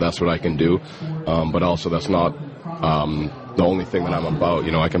fans that that's what I can do. But also that's not the only thing that I'm about.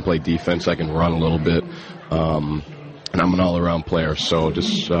 You know, I can play defense, I can run a little bit, and I'm an all-around player. So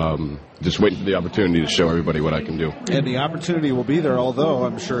just waiting for the opportunity to show everybody what I can do. And the opportunity will be there, although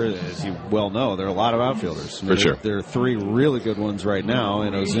I'm sure, as you well know, there are a lot of outfielders. For sure. There are three really good ones right now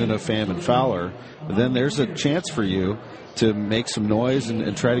in Ozuna, Pham, and Fowler. But then there's a chance for you to make some noise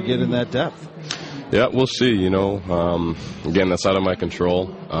and try to get in that depth. Yeah, we'll see. You know, again, that's out of my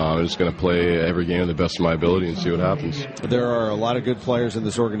control. I'm just going to play every game to the best of my ability and see what happens. There are a lot of good players in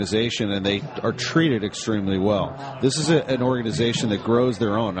this organization, and they are treated extremely well. This is an organization that grows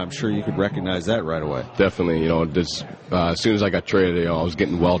their own. I'm sure you could recognize that right away. Definitely. You know, as soon as I got traded, you know, I was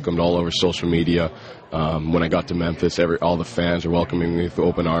getting welcomed all over social media. When I got to Memphis, all the fans are welcoming me with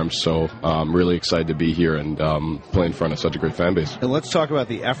open arms. So I'm really excited to be here and play in front of such a great fan base. And let's talk about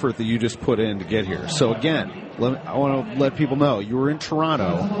the effort that you just put in to get here. So again, I want to let people know you were in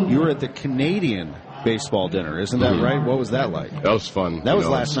Toronto. You were at the Canadian baseball dinner, isn't that right? What was that like? That was fun. That was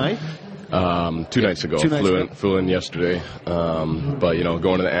last night? 2 nights ago. Flew in yesterday. But, you know,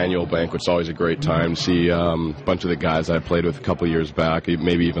 going to the annual banquet's always a great time. See a bunch of the guys I played with a couple of years back,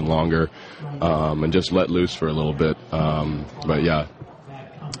 maybe even longer, and just let loose for a little bit. But, yeah.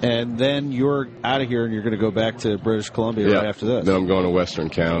 And then you're out of here and you're going to go back to British Columbia right after this. Then I'm going to Western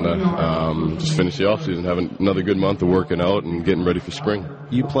Canada. Just finish the offseason, having another good month of working out and getting ready for spring.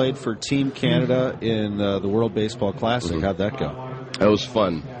 You played for Team Canada in the World Baseball Classic. How'd that go? That was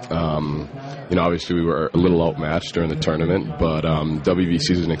fun. You know, obviously we were a little outmatched during the tournament, but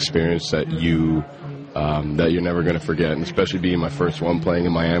WBC is an experience that you're never going to forget, and especially being my first one playing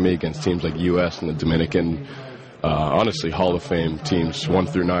in Miami against teams like U.S. and the Dominican. Honestly, Hall of Fame teams 1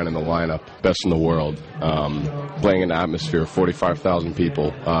 through 9 in the lineup, best in the world, playing in an atmosphere of 45,000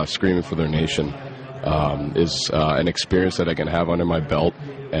 people screaming for their nation is an experience that I can have under my belt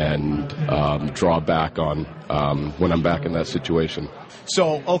and draw back on when I'm back in that situation.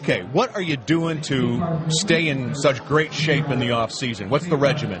 So, okay, what are you doing to stay in such great shape in the off season? What's the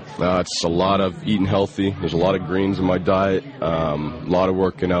regimen? It's a lot of eating healthy. There's a lot of greens in my diet, a lot of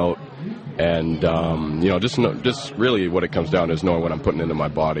working out. And, you know, just really what it comes down to is knowing what I'm putting into my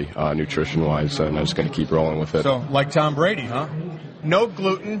body, nutrition-wise, and I'm just going to keep rolling with it. So, like Tom Brady, huh? no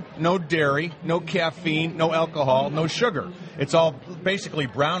gluten, no dairy, no caffeine, no alcohol, no sugar. It's all basically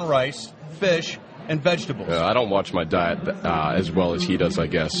brown rice, fish, and vegetables. I don't watch my diet as well as he does, I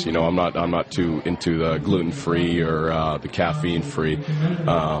guess. I'm not too into the gluten-free or the caffeine-free,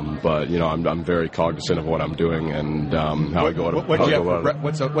 but I'm very cognizant of what I'm doing and how I go about.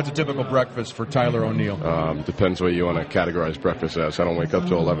 What's a typical breakfast for Tyler O'Neill? Depends what you want to categorize breakfast as. I don't wake up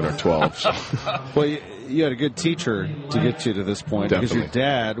till 11 or 12. So. Well, you had a good teacher to get you to this point. Definitely. Because your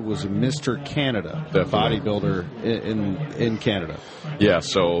dad was a Mr. Canada, bodybuilder in Canada. Yeah,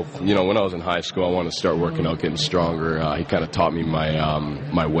 so, when I was in high school, I wanted to start working out, getting stronger. He kind of taught me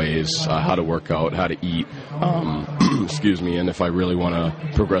my ways, how to work out, how to eat, excuse me, and if I really want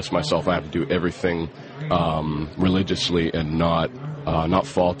to progress myself, I have to do everything religiously and not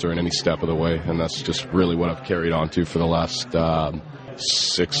falter in any step of the way, and that's just really what I've carried on to for the last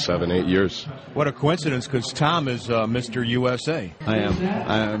 6, 7, 8 years. What a coincidence, because Tom is Mr. USA. I am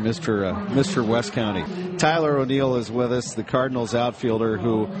Mr. West County. Tyler O'Neill is with us, the Cardinals outfielder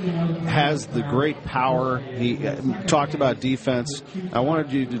who has the great power. He talked about defense. I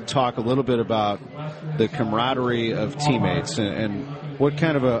wanted you to talk a little bit about the camaraderie of teammates and what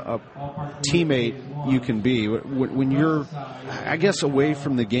kind of a teammate you can be when you're, I guess, away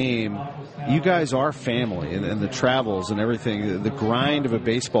from the game. You guys are family, and the travels and everything. The grind of a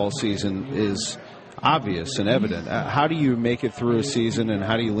baseball season is obvious and evident. How do you make it through a season, and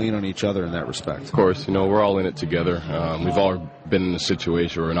how do you lean on each other in that respect? Of course, we're all in it together. We've all been in a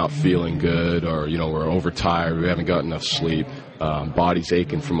situation where we're not feeling good, or we're overtired, we haven't got enough sleep, body's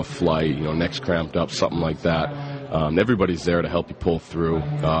aching from a flight, neck's cramped up, something like that. Everybody's there to help you pull through.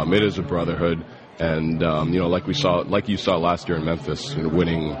 It is a brotherhood, and like you saw last year in Memphis,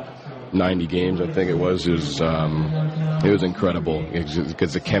 winning 90 games, I think it was incredible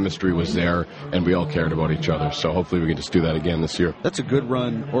because the chemistry was there and we all cared about each other. So hopefully we can just do that again this year. That's a good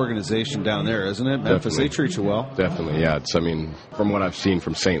run organization down there, isn't it? Memphis, Definitely. They treat you well. Definitely, yeah. From what I've seen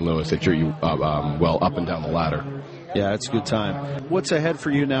from St. Louis, they treat you well up and down the ladder. Yeah, it's a good time. What's ahead for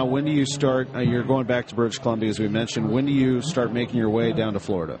you now? When do you start? You're going back to British Columbia, as we mentioned. When do you start making your way down to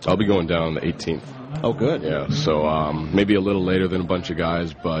Florida? I'll be going down on the 18th. Oh, good. Yeah, so maybe a little later than a bunch of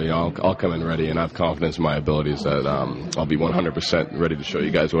guys, but I'll come in ready, and I have confidence in my abilities that I'll be 100% ready to show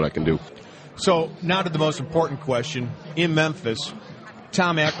you guys what I can do. So now to the most important question. In Memphis,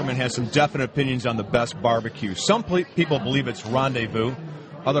 Tom Ackerman has some definite opinions on the best barbecue. Some people believe it's Rendezvous.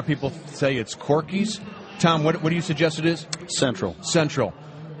 Other people say it's Corky's. Tom, what do you suggest it is? Central.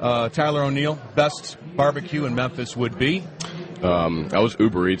 Tyler O'Neill, best barbecue in Memphis would be? I was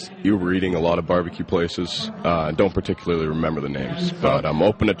Uber eating a lot of barbecue places. Don't particularly remember the names, but I'm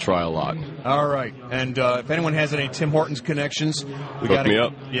open to try a lot. All right. And if anyone has any Tim Hortons connections, Hook me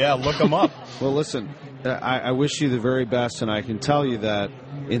up. Yeah, look them up. Well, listen, I wish you the very best, and I can tell you that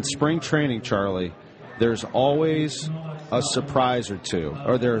in spring training, Charlie, there's always a surprise or two,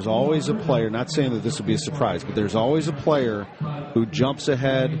 or there's always a player, not saying that this would be a surprise, but there's always a player who jumps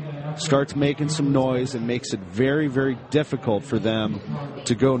ahead, starts making some noise, and makes it very, very difficult for them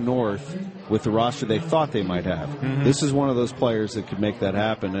to go north with the roster they thought they might have. Mm-hmm. This is one of those players that could make that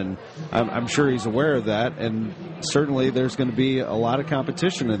happen, and I'm sure he's aware of that, and certainly there's going to be a lot of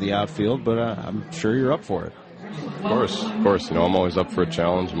competition in the outfield, but I'm sure you're up for it. Of course. I'm always up for a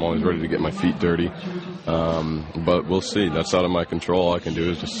challenge. I'm always ready to get my feet dirty. But we'll see. That's out of my control. All I can do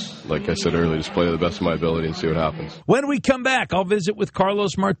is just, like I said earlier, just play to the best of my ability and see what happens. When we come back, I'll visit with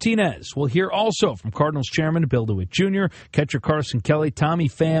Carlos Martinez. We'll hear also from Cardinals chairman Bill DeWitt Jr., catcher Carson Kelly, Tommy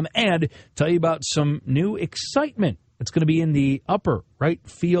Pham, and tell you about some new excitement. It's going to be in the upper right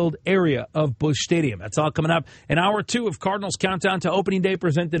field area of Busch Stadium. That's all coming up in hour 2 of Cardinals Countdown to Opening Day,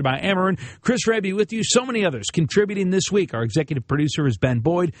 presented by Ameren. Chris Raby with you. So many others contributing this week. Our executive producer is Ben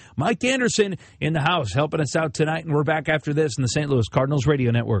Boyd. Mike Anderson in the house helping us out tonight. And we're back after this in the St. Louis Cardinals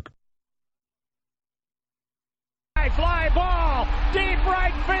Radio Network. Fly ball, deep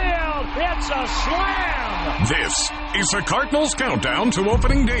right field. It's a slam. This is the Cardinals Countdown to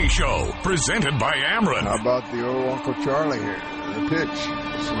Opening Day show, presented by Ameren. How about the old Uncle Charlie here? The pitch.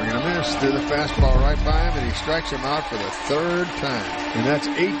 Swing and a miss. Threw the fastball right by him, and he strikes him out for the 3rd time. And that's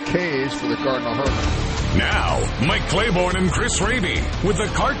 8 Ks for the Cardinal hurdle. Now, Mike Claiborne and Chris Raby with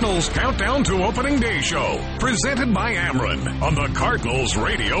the Cardinals Countdown to Opening Day show, presented by Ameren on the Cardinals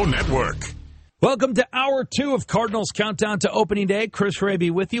Radio Network. Welcome to Hour 2 of Cardinals Countdown to Opening Day. Chris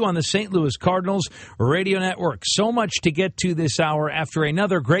Raby with you on the St. Louis Cardinals Radio Network. So much to get to this hour after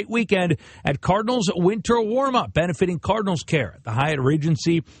another great weekend at Cardinals Winter Warm-Up, benefiting Cardinals Care at the Hyatt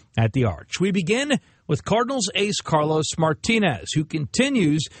Regency at the Arch. We begin with Cardinals ace Carlos Martinez, who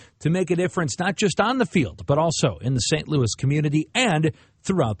continues to make a difference not just on the field, but also in the St. Louis community and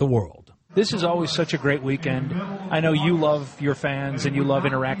throughout the world. This is always such a great weekend. I know you love your fans and you love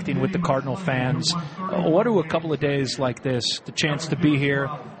interacting with the Cardinal fans. What do a couple of days like this, the chance to be here,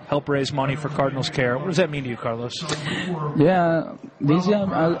 help raise money for Cardinals Care, what does that mean to you, Carlos? Yeah, this year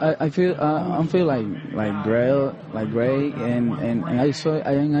I feel like great, and I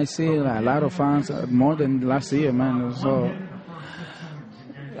see a lot of fans more than last year, man. So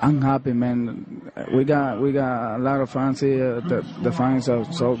I'm happy, man. We got a lot of fans here. The fans are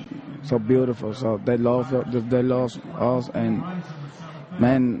so beautiful. So they love us, and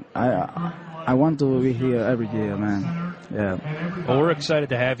man, I want to be here every year, man. Yeah. Well, we're excited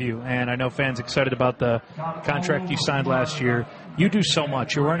to have you, and I know fans excited about the contract you signed last year. You do so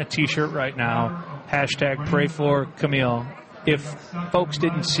much. You're wearing a T-shirt right now. # Pray for Camille. If folks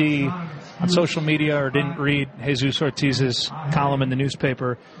didn't see on social media or didn't read Jesus Ortiz's column in the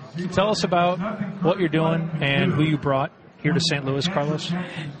newspaper, can you tell us about what you're doing and who you brought here to St. Louis, Carlos?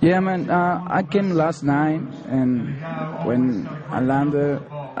 Yeah, man. I came last night, and when I landed,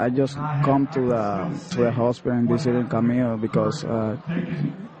 I just come to the hospital and visited Camille because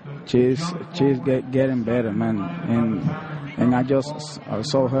she's getting better, man. And I just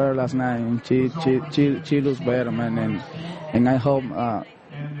saw her last night, and she looks better, man. And I hope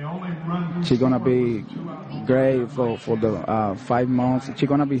she's gonna be great for the 5 months. She's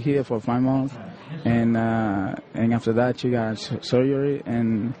gonna be here for 5 months. And after that, she got surgery,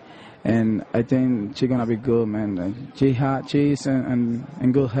 and I think she's gonna be good, man. She's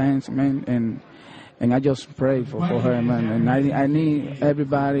in good hands, man. And I just pray for her, man. And I need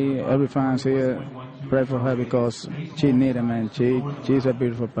everybody, every fans here, pray for her because she needs it, man. She's a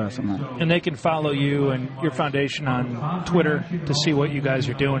beautiful person, man. And they can follow you and your foundation on Twitter to see what you guys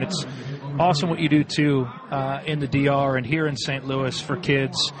are doing. It's awesome what you do too in the DR and here in St. Louis for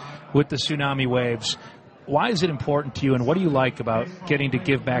kids with the tsunami waves. Why is it important to you, and what do you like about getting to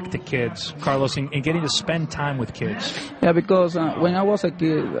give back to kids, Carlos, and getting to spend time with kids? Yeah, because when I was a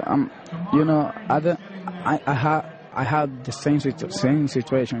kid, I had the same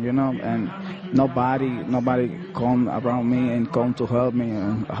situation, and nobody come around me and come to help me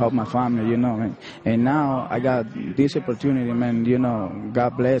and help my family, And now I got this opportunity, man.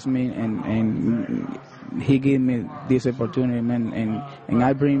 God bless me and He gave me this opportunity, man, and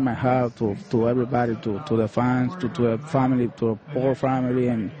I bring my heart to everybody, to the fans, to the family, to the poor family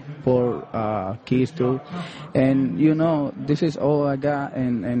and poor kids too. And this is all I got,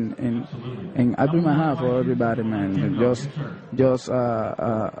 and I bring my heart for everybody, man. And just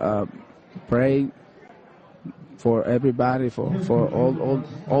pray for everybody, for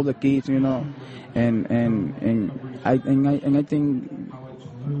all the kids, and I think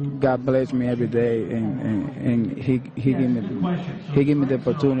God bless me every day, and He gave me the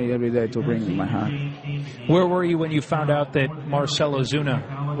opportunity every day to bring my heart. Where were you when you found out that Marcell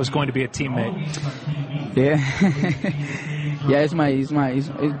Ozuna was going to be a teammate? Yeah, yeah,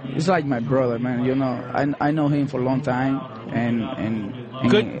 it's like my brother, man. I know him for a long time, and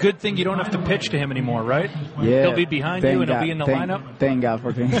good thing you don't have to pitch to him anymore, right? Yeah, he'll be behind you and he'll be in the lineup. Thank God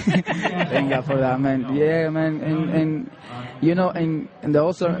for him. Thank God for that, man. Yeah, man, and in the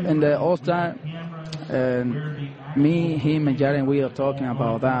All-Star, me, him, and Jaren, we are talking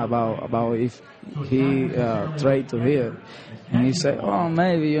about that, about if he trade to here, and he said, "Oh,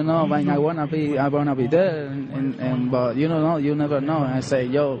 maybe but I wanna be there," but you never know. And I say,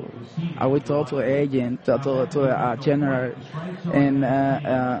 "Yo, I will talk to an agent, to a general," and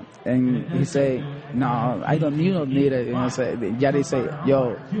he say, "No, you don't need it." And I say, Jaren say,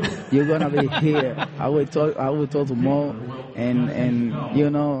 "Yo, you're gonna be here. I will talk to Mo." And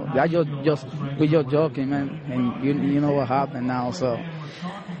we just joking, man, and you know what happened now. So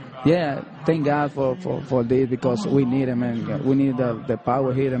yeah, thank God for this, because we need him, man. We need the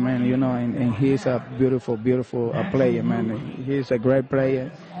power here, man. And he's a beautiful player, man. He's a great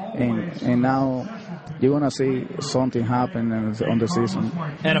player, and now you're gonna see something happen on the season.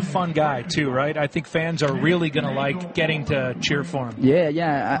 And a fun guy too, right? I think fans are really gonna like getting to cheer for him. Yeah.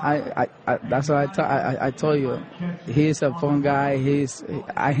 I that's what I told you. He's a fun guy.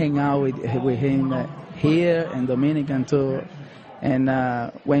 I hang out with him here in Dominican too. And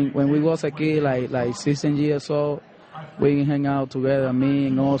when we was a kid, like 16 years old, we hang out together, me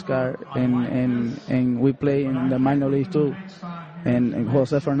and Oscar, and we play in the minor league too. and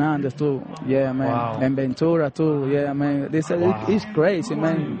Jose Fernandez too. Yeah, man. Wow. And Ventura too. Yeah, man. It's crazy,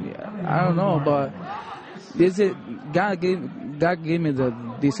 man. I don't know, but God gave me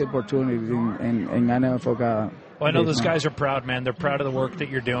this opportunity and I never forgot. Well, I know those guys are proud, man. They're proud of the work that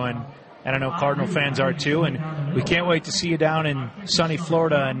you're doing. And I know Cardinal fans are too, and we can't wait to see you down in sunny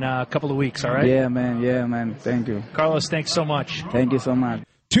Florida in a couple of weeks, all right? Yeah, man. Thank you. Carlos, thanks so much. Thank you so much.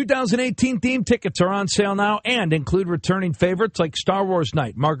 2018 theme tickets are on sale now and include returning favorites like Star Wars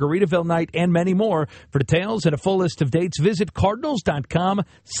Night, Margaritaville Night, and many more. For details and a full list of dates, visit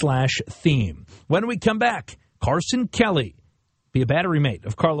Cardinals.com/theme. When we come back, Carson Kelly, be a battery mate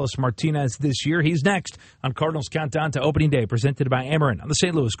of Carlos Martinez this year. He's next on Cardinals Countdown to Opening Day, presented by Ameren on the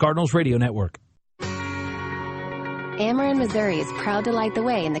St. Louis Cardinals Radio Network. Ameren, Missouri is proud to light the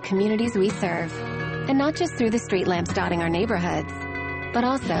way in the communities we serve. And not just through the street lamps dotting our neighborhoods, but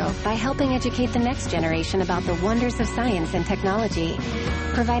also by helping educate the next generation about the wonders of science and technology,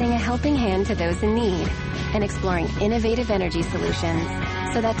 providing a helping hand to those in need, and exploring innovative energy solutions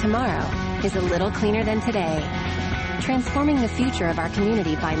so that tomorrow is a little cleaner than today. Transforming the future of our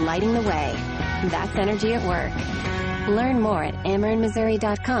community by lighting the way. That's energy at work. Learn more at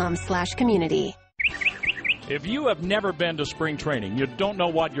amerenmissouri.com/community. If you have never been to spring training, you don't know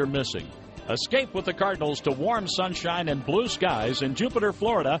what you're missing. Escape with the Cardinals to warm sunshine and blue skies in Jupiter,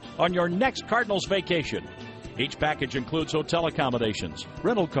 Florida on your next Cardinals vacation. Each package includes hotel accommodations,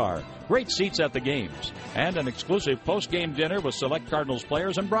 rental car, great seats at the games, and an exclusive post-game dinner with select Cardinals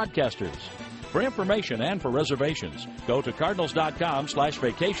players and broadcasters. For information and for reservations, go to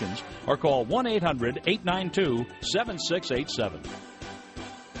cardinals.com/vacations or call 1-800-892-7687.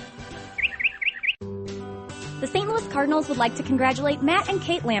 The St. Louis Cardinals would like to congratulate Matt and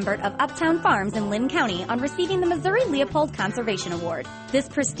Kate Lambert of Uptown Farms in Lynn County on receiving the Missouri Leopold Conservation Award. This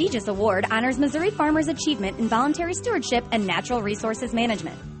prestigious award honors Missouri farmers' achievement in voluntary stewardship and natural resources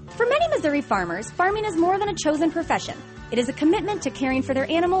management. For many Missouri farmers, farming is more than a chosen profession. It is a commitment to caring for their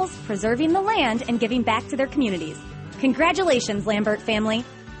animals, preserving the land, and giving back to their communities. Congratulations, Lambert family.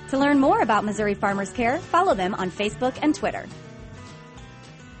 To learn more about Missouri Farmers Care, follow them on Facebook and Twitter.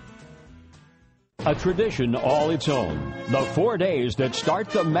 A tradition all its own. The 4 days that start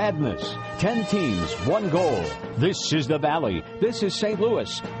the madness. 10 teams, 1 goal. This is the Valley. This is St.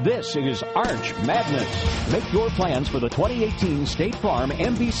 Louis. This is Arch Madness. Make your plans for the 2018 State Farm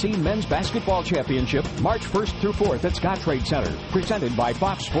MVC Men's Basketball Championship, March 1st through 4th at Scott Trade Center. Presented by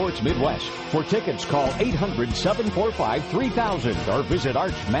Fox Sports Midwest. For tickets, call 800-745-3000 or visit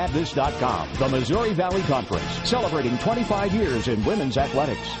archmadness.com. The Missouri Valley Conference, celebrating 25 years in women's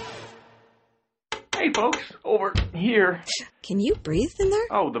athletics. Hey, folks, over here. Can you breathe in there?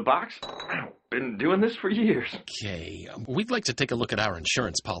 Oh, the box? I've been doing this for years. Okay, we'd like to take a look at our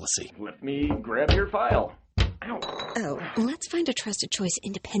insurance policy. Let me grab your file. Ow. Oh, let's find a trusted choice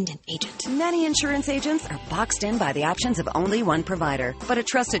independent agent. Many insurance agents are boxed in by the options of only one provider. But a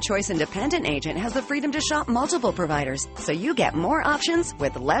trusted choice independent agent has the freedom to shop multiple providers, so you get more options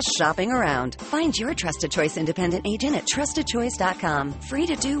with less shopping around. Find your trusted choice independent agent at trustedchoice.com. Free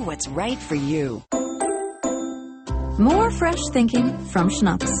to do what's right for you. More fresh thinking from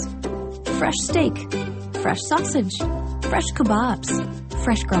Schnucks. Fresh steak, fresh sausage, fresh kebabs,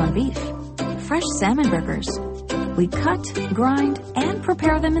 fresh ground beef, fresh salmon burgers. We cut, grind, and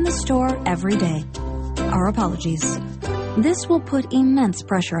prepare them in the store every day. Our apologies. This will put immense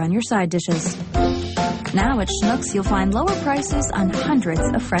pressure on your side dishes. Now at Schnucks, you'll find lower prices on hundreds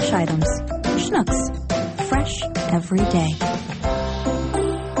of fresh items. Schnucks. Fresh every day.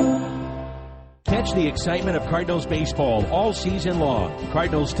 Catch the excitement of Cardinals baseball all season long.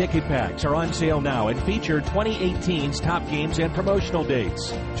 Cardinals ticket packs are on sale now and feature 2018's top games and promotional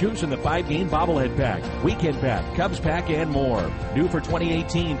dates. Choose from the 5-game bobblehead pack, weekend pack, Cubs pack, and more. New for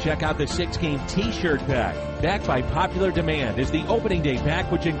 2018, check out the 6-game T-shirt pack. Backed by popular demand is the opening day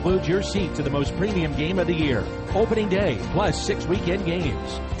pack, which includes your seat to the most premium game of the year. Opening day, plus 6 weekend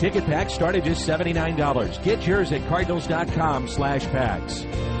games. Ticket packs start at just $79. Get yours at cardinals.com/packs.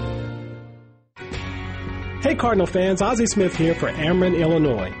 Hey Cardinal fans, Ozzie Smith here for Ameren,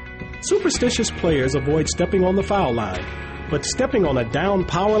 Illinois. Superstitious players avoid stepping on the foul line, but stepping on a down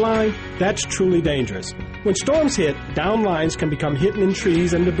power line, that's truly dangerous. When storms hit, down lines can become hidden in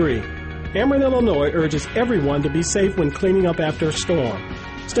trees and debris. Ameren, Illinois urges everyone to be safe when cleaning up after a storm.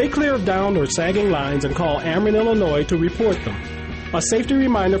 Stay clear of down or sagging lines and call Ameren, Illinois to report them. A safety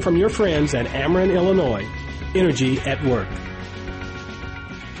reminder from your friends at Ameren, Illinois. Energy at work.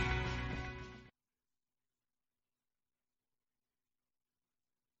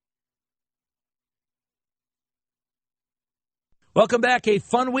 Welcome back. A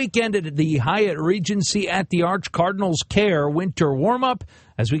fun weekend at the Hyatt Regency at the Arch. Cardinals Care winter warm-up,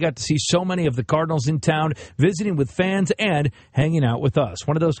 as we got to see so many of the Cardinals in town visiting with fans and hanging out with us.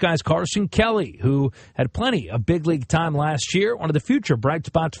 One of those guys, Carson Kelly, who had plenty of big league time last year, one of the future bright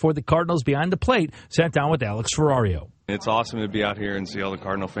spots for the Cardinals behind the plate, sat down with Alex Ferrario. It's awesome to be out here and see all the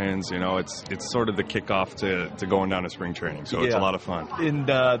Cardinal fans. You know, it's sort of the kickoff to going down to spring training, so it's a lot of fun. And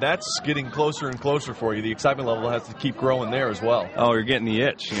that's getting closer and closer for you. The excitement level has to keep growing there as well. Oh, you're getting the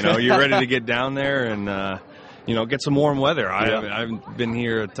itch. You know, you're ready to get down there and get some warm weather. I've been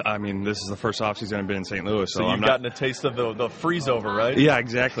here. This is the first offseason I've been in St. Louis. So you've gotten a taste of the freeze over, right? Yeah,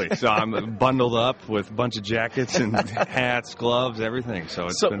 exactly. So I'm bundled up with a bunch of jackets and hats, gloves, everything. So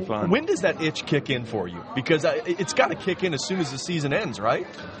it's been fun. When does that itch kick in for you? Because it's got to kick in as soon as the season ends, right?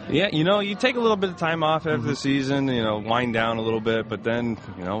 Yeah, you take a little bit of time off after the season, wind down a little bit, but then,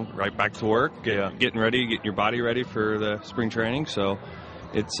 right back to work, getting ready, get your body ready for the spring training. So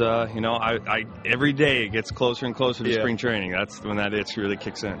it's, I every day it gets closer and closer to spring training. That's when that itch really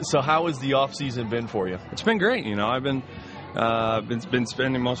kicks in. So how has the off season been for you? It's been great. I've been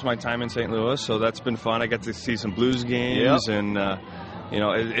spending most of my time in St. Louis, so that's been fun. I got to see some Blues games, and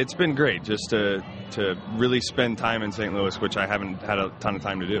it's been great just to really spend time in St. Louis, which I haven't had a ton of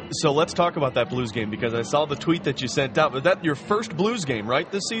time to do. So let's talk about that Blues game, because I saw the tweet that you sent out. Was that your first Blues game, right,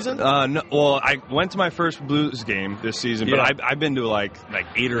 this season? No, well, I went to my first Blues game this season, but I've been to like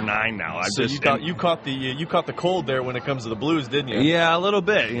 8 or 9 now. You caught the cold there when it comes to the Blues, didn't you? Yeah, a little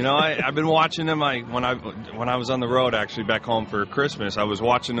bit. I've been watching them. When I was on the road actually back home for Christmas, I was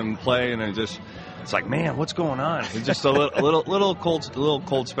watching them play, and it's like, man, what's going on? It's just a little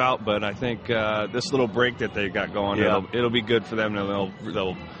cold spout, but I think this little break that they got going, it'll be good for them.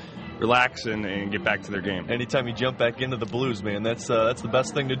 They'll relax and get back to their game. Anytime you jump back into the Blues, man, that's the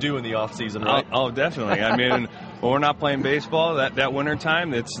best thing to do in the off season, right? Oh, definitely. when we're not playing baseball, that winter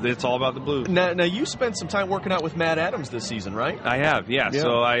time, it's all about the Blues. Now you spent some time working out with Matt Adams this season, right? I have, yeah.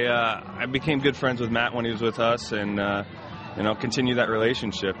 So I became good friends with Matt when he was with us, and continue that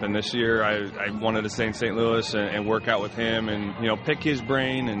relationship. And this year I wanted to stay in St. Louis and work out with him and, pick his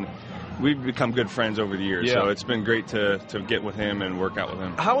brain. And we've become good friends over the years. So it's been great to get with him and work out with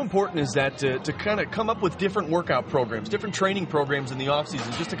him. How important is that to kind of come up with different workout programs, different training programs in the off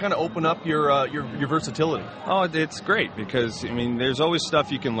season, just to kind of open up your versatility? Oh, it's great because, there's always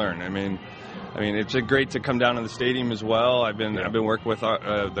stuff you can learn. It's great to come down to the stadium as well. I've been working with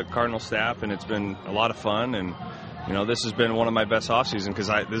the Cardinal staff, and it's been a lot of fun. And this has been one of my best off seasons because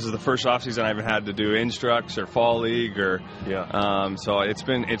this is the first off season I haven't had to do instructs or fall league so it's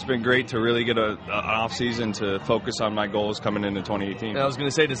been great to really get an off season to focus on my goals coming into 2018. And I was going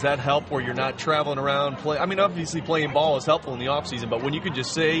to say, does that help where you're not traveling around? Obviously playing ball is helpful in the off season, but when you can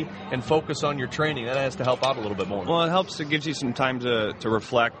just stay and focus on your training, that has to help out a little bit more. Well, it helps. It gives you some time to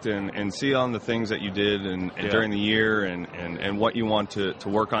reflect and see on the things that you did and during the year and what you want to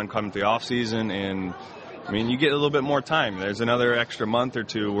work on coming to the off season. And you get a little bit more time. There's another extra month or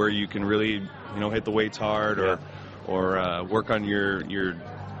two where you can really, hit the weights hard or work on your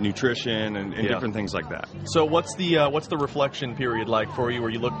nutrition and different things like that. So what's the reflection period like for you, where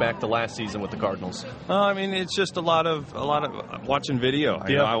you look back to last season with the Cardinals? It's just a lot of watching video.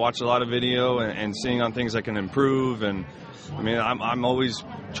 I watch a lot of video and seeing on things I can improve. And I'm always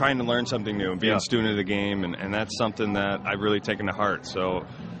trying to learn something new and being a student of the game, and that's something that I've really taken to heart. So,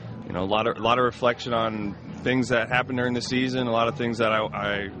 a lot of reflection on things that happened during the season, a lot of things that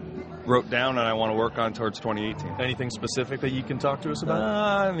I wrote down and I want to work on towards 2018. Anything specific that you can talk to us about?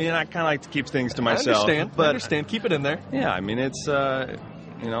 I kind of like to keep things to myself. I understand. Keep it in there. Yeah,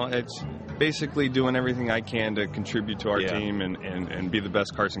 it's basically doing everything I can to contribute to our team and be the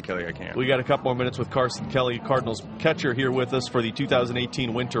best Carson Kelly I can. We got a couple more minutes with Carson Kelly, Cardinals catcher, here with us for the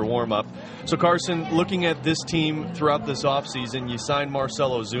 2018 winter warm-up. So, Carson, looking at this team throughout this offseason, you signed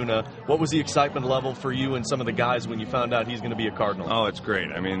Marcell Ozuna. What was the excitement level for you and some of the guys when you found out he's going to be a Cardinal? Oh, it's great.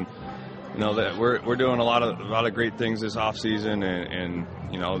 That we're doing a lot of great things this offseason, and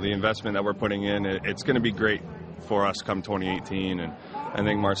the investment that we're putting in, it's going to be great for us come 2018. And I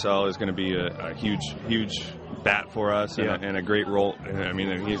think Marcell is going to be a huge bat for us and a great role.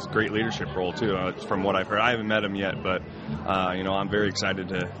 He's a great leadership role too, from what I've heard. I haven't met him yet, but I'm very excited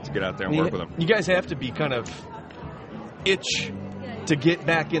to get out there and work with him. You guys have to be kind of itch to get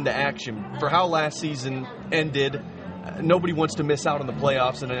back into action for how last season ended. Nobody wants to miss out on the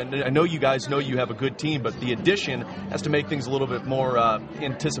playoffs, and I know you guys know you have a good team, but the addition has to make things a little bit more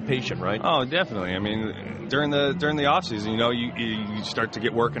anticipation, right? Oh, definitely. During the off season, you start to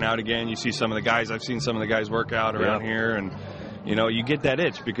get working out again. You see some of the guys. I've seen some of the guys work out around here, and you get that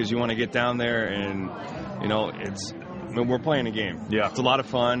itch because you want to get down there, and we're playing a game. Yeah. It's a lot of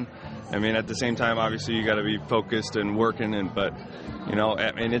fun. I mean, at the same time, obviously, you got to be focused and working, but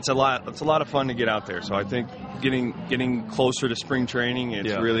it's a lot of fun to get out there. So I think getting closer to spring training,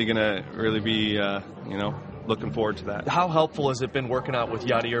 it's really gonna be looking forward to that. How helpful has it been working out with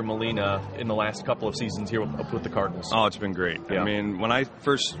Yadier Molina in the last couple of seasons here with the Cardinals? Oh, it's been great. Yeah. I mean, when I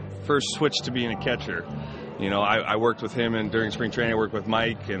first switched to being a catcher, I worked with him, and during spring training I worked with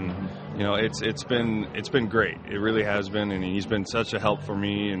Mike, and it's been great. It really has been, and he's been such a help for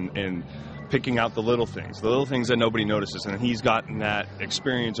me and picking out the little things that nobody notices, and he's gotten that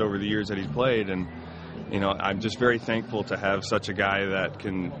experience over the years that he's played, and I'm just very thankful to have such a guy that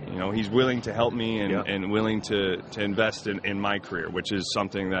can, he's willing to help me and willing to invest in my career, which is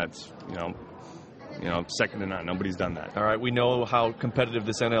something that's second to none. Nobody's done that. All right, we know how competitive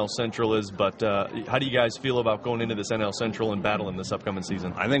this NL Central is, but how do you guys feel about going into this NL Central and battling this upcoming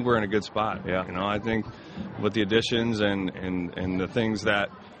season? I think we're in a good spot. Yeah. I think with the additions and the things that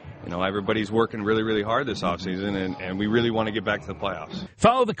everybody's working really, really hard this offseason, and we really want to get back to the playoffs.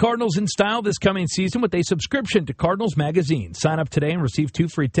 Follow the Cardinals in style this coming season with a subscription to Cardinals Magazine. Sign up today and receive 2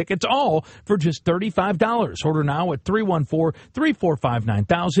 free tickets, all for just $35. Order now at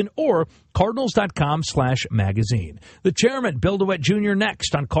 314-345-9000 or Cardinals.com/magazine. The chairman, Bill DeWitt Jr.,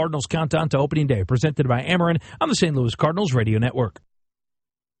 next on Cardinals Countdown to Opening Day, presented by Ameren on the St. Louis Cardinals Radio Network.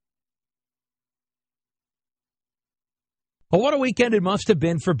 Well, what a weekend it must have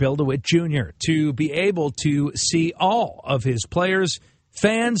been for Bill DeWitt Jr. to be able to see all of his players,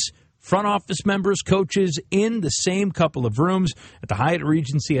 fans, front office members, coaches in the same couple of rooms at the Hyatt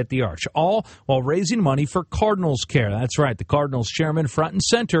Regency at the Arch, all while raising money for Cardinals Care. That's right, the Cardinals chairman front and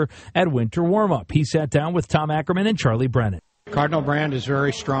center at winter warm-up. He sat down with Tom Ackerman and Charlie Brennan. Cardinal brand is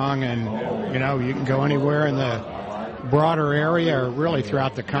very strong, and, you can go anywhere in the broader area or really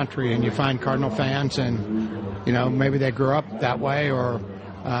throughout the country, and you find Cardinal fans, and maybe they grew up that way or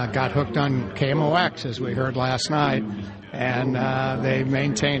got hooked on KMOX, as we heard last night, and they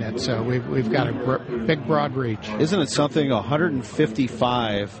maintain it. So we've got a big, broad reach. Isn't it something?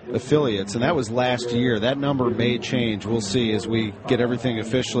 155 affiliates, and that was last year. That number may change. We'll see as we get everything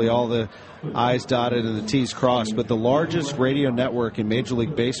officially, all the I's dotted and the T's crossed. But the largest radio network in Major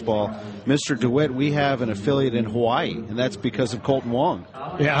League Baseball, Mr. DeWitt, we have an affiliate in Hawaii, and that's because of Colton Wong.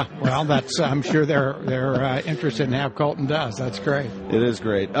 Yeah, well, I'm sure they're interested in how Colton does. That's great. It is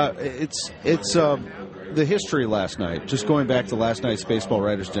great. It's the history last night. Just going back to last night's Baseball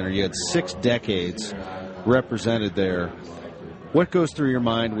Writers' Dinner, you had 6 decades represented there. What goes through your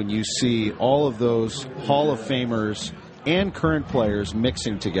mind when you see all of those Hall of Famers and current players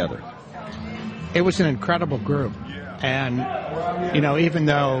mixing together? It was an incredible group. And, even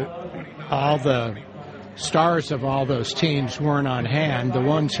though all the stars of all those teams weren't on hand, the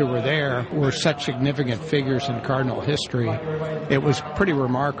ones who were there were such significant figures in Cardinal history. It was pretty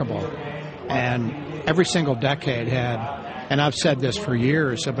remarkable. And every single decade had, and I've said this for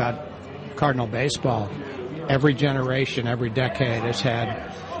years about Cardinal baseball, every generation, every decade has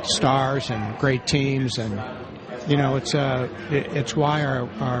had stars and great teams, and it's why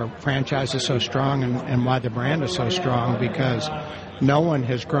our franchise is so strong and why the brand is so strong, because no one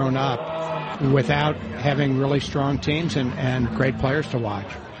has grown up without having really strong teams and great players to watch.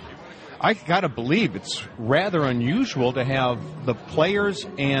 I got to believe it's rather unusual to have the players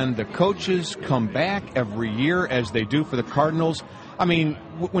and the coaches come back every year as they do for the Cardinals. I mean,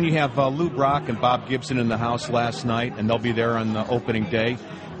 when you have Lou Brock and Bob Gibson in the house last night, and they'll be there on the opening day,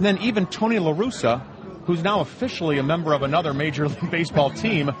 and then even Tony La Russa, who's now officially a member of another Major League Baseball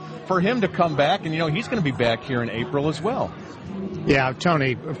team, for him to come back, and he's going to be back here in April as well. Yeah,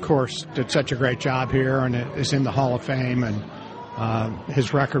 Tony, of course, did such a great job here and is in the Hall of Fame, and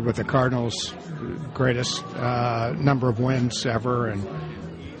his record with the Cardinals, greatest number of wins ever, and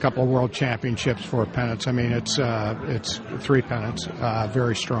a couple of world championships, 4 pennants. I mean, it's 3 pennants,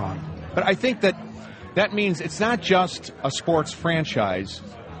 very strong. But I think that means it's not just a sports franchise.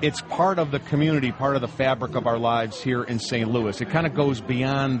 It's part of the community, part of the fabric of our lives here in St. Louis. It kind of goes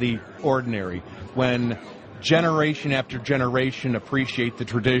beyond the ordinary when generation after generation appreciate the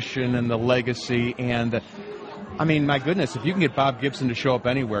tradition and the legacy. And, I mean, my goodness, if you can get Bob Gibson to show up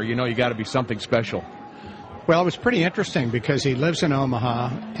anywhere, you got to be something special. Well, it was pretty interesting because he lives in Omaha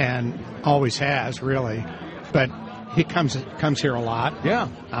and always has, really. But he comes here a lot.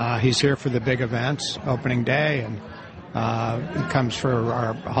 Yeah. He's here for the big events, opening day, and he comes for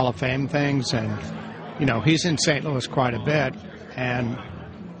our Hall of Fame things. And, he's in St. Louis quite a bit, and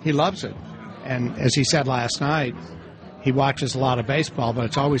he loves it. And as he said last night, he watches a lot of baseball, but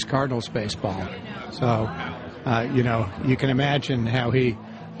it's always Cardinals baseball. So, you can imagine how he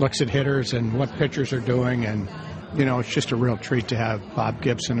looks at hitters and what pitchers are doing, and it's just a real treat to have Bob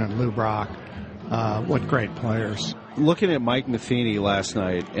Gibson and Lou Brock. What great players. Looking at Mike Matheny last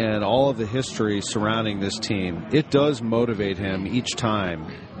night and all of the history surrounding this team, it does motivate him each time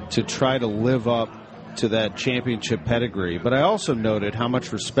to try to live up to that championship pedigree. But I also noted how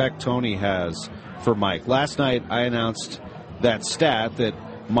much respect Tony has for Mike. Last night I announced that stat that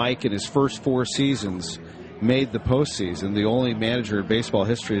Mike in his first 4 seasons made the postseason, the only manager in baseball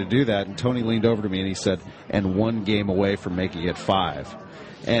history to do that. And Tony leaned over to me and he said, and 1 game away from making it 5.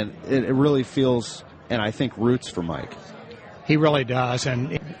 And it really feels, and I think, roots for Mike. He really does,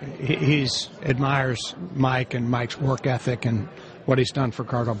 and he admires Mike and Mike's work ethic and what he's done for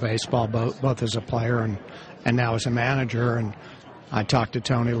Cardinal baseball, both as a player and now as a manager. And I talked to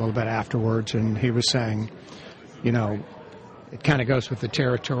Tony a little bit afterwards, and he was saying, it kind of goes with the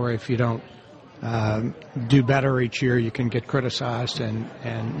territory. If you don't do better each year, you can get criticized,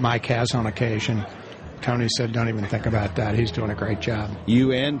 and Mike has on occasion. Tony said, don't even think about that. He's doing a great job.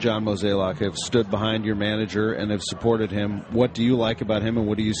 You and John Mozeliak have stood behind your manager and have supported him. What do you like about him, and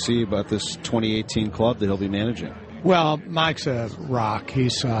what do you see about this 2018 club that he'll be managing? Well, Mike's a rock.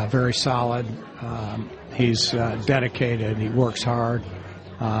 He's very solid. He's dedicated. He works hard.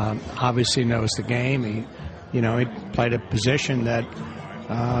 Obviously knows the game. He played a position that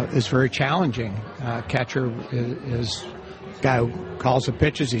is very challenging. Catcher is guy who calls the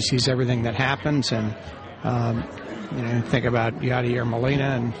pitches. He sees everything that happens, and think about Yadier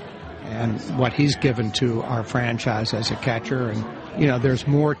Molina and what he's given to our franchise as a catcher. And there's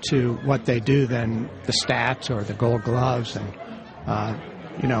more to what they do than the stats or the Gold Gloves, and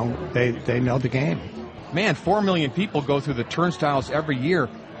they know the game. Man, 4 million people go through the turnstiles every year.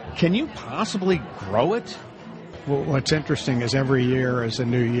 Can you possibly grow it? Well, what's interesting is every year is a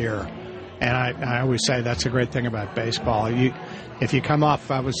new year. And I always say that's a great thing about baseball. If you come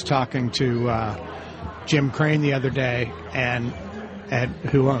off, I was talking to Jim Crane the other day,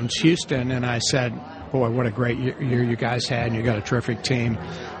 who owns Houston, and I said, boy, what a great year you guys had, and you got a terrific team.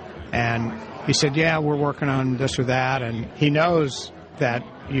 And he said, yeah, we're working on this or that. And he knows that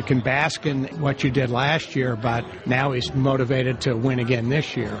you can bask in what you did last year, but now he's motivated to win again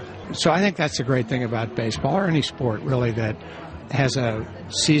this year. So I think that's the great thing about baseball, or any sport, really, that has a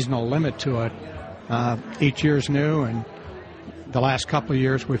seasonal limit to it. Each year's new, and the last couple of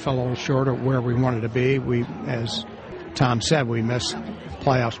years we fell a little short of where we wanted to be. We, as Tom said, we missed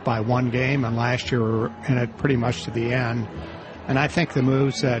playoffs by 1 game, and last year we were in it pretty much to the end. And I think the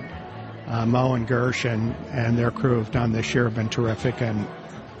moves that Mo and Gersh and their crew have done this year have been terrific, and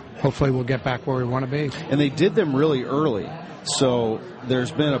hopefully we'll get back where we want to be. And they did them really early. So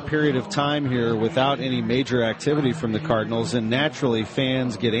there's been a period of time here without any major activity from the Cardinals, and naturally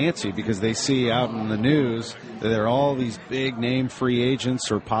fans get antsy because they see out in the news that there are all these big name free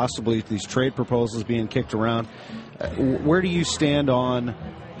agents or possibly these trade proposals being kicked around. Where do you stand on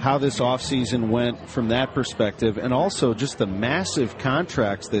how this offseason went from that perspective, and also just the massive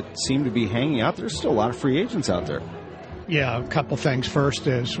contracts that seem to be hanging out? There's still a lot of free agents out there. Yeah, a couple things. First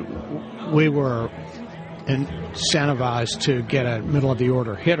is we were incentivized to get a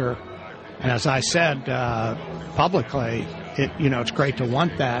middle-of-the-order hitter. And as I said publicly, it's great to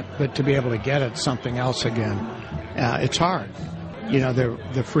want that, but to be able to get it something else again, it's hard.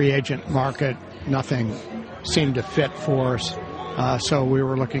 The free agent market, nothing seemed to fit for us. So we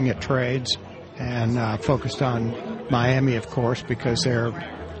were looking at trades and focused on Miami, of course, because they're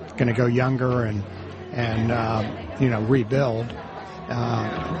going to go younger and rebuild.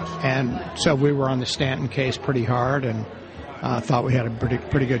 And so we were on the Stanton case pretty hard, and thought we had a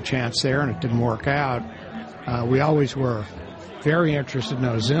pretty good chance there, and it didn't work out. We always were very interested in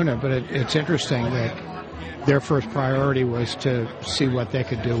Ozuna, but it's interesting that their first priority was to see what they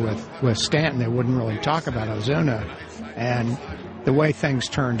could do with Stanton. They wouldn't really talk about Ozuna. And the way things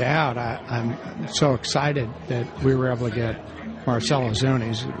turned out, I'm so excited that we were able to get Marcell Ozuna.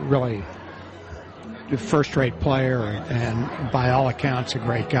 He's really a first-rate player, and by all accounts, a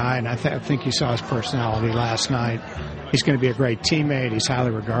great guy. And I think you saw his personality last night. He's going to be a great teammate. He's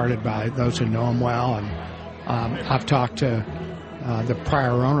highly regarded by those who know him well. And I've talked to the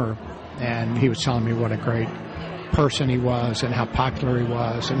prior owner, and he was telling me what a great person he was and how popular he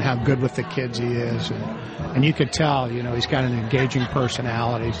was and how good with the kids he is. And you could tell, he's got an engaging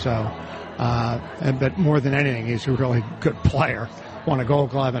personality. So, but more than anything, he's a really good player. Won a Gold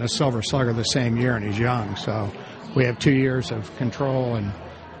Glove and a Silver Slugger the same year, and he's young. So we have 2 years of control, and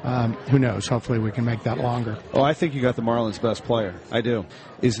who knows? Hopefully we can make that longer. Oh, I think you got the Marlins' best player. I do.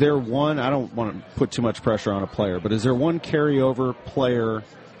 Is there one, I don't want to put too much pressure on a player, but is there one carryover player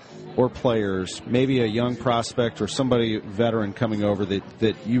or players, maybe a young prospect or somebody veteran coming over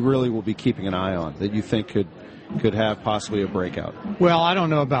that you really will be keeping an eye on, that you think could have possibly a breakout? Well, I don't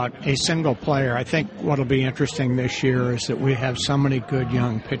know about a single player. I think what will be interesting this year is that we have so many good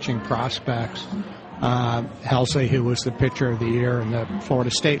young pitching prospects. Halsey, who was the pitcher of the year in the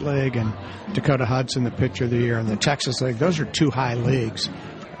Florida State League, and Dakota Hudson, the pitcher of the year in the Texas League. Those are two high leagues.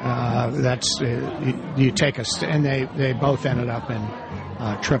 You take and they both ended up in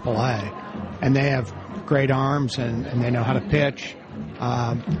AAA, and they have great arms and they know how to pitch.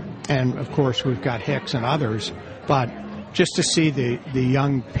 And of course we've got Hicks and others, but just to see the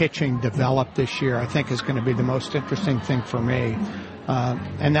young pitching develop this year, I think is going to be the most interesting thing for me.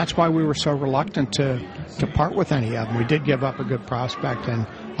 And that's why we were so reluctant to part with any of them. We did give up a good prospect in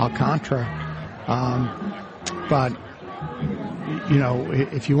Alcantara, but you know,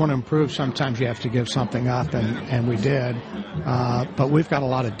 if you want to improve, sometimes you have to give something up, and we did. But we've got a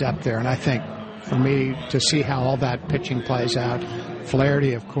lot of depth there, and I think for me to see how all that pitching plays out,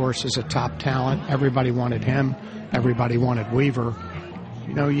 Flaherty, of course, is a top talent. Everybody wanted him. Everybody wanted Weaver.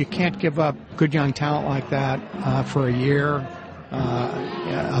 You know, you can't give up good young talent like that for a year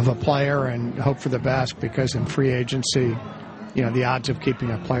of a player and hope for the best, because in free agency, you know, the odds of keeping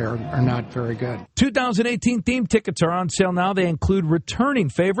a player are not very good. 2018 theme tickets are on sale now. They include returning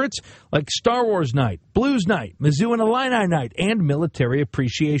favorites like Star Wars Night, Blues Night, Mizzou and Illini Night, and Military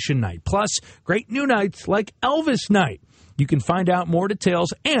Appreciation Night. Plus, great new nights like Elvis Night. You can find out more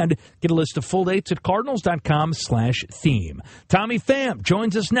details and get a list of full dates at cardinals.com/theme. Tommy Pham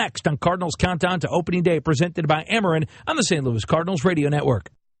joins us next on Cardinals Countdown to Opening Day, presented by Ameren on the St. Louis Cardinals Radio Network.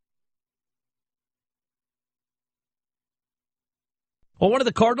 Well, one of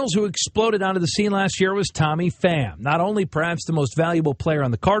the Cardinals who exploded onto the scene last year was Tommy Pham. Not only perhaps the most valuable player on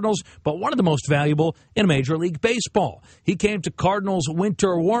the Cardinals, but one of the most valuable in Major League Baseball. He came to Cardinals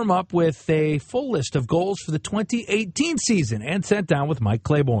winter warm-up with a full list of goals for the 2018 season and sat down with Mike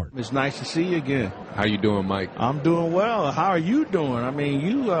Claiborne. It's nice to see you again. How you doing, Mike? I'm doing well. How are you doing? I mean,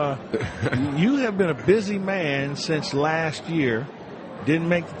 you have been a busy man since last year. Didn't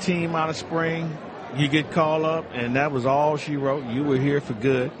make the team out of spring. You get called up, and that was all she wrote. You were here for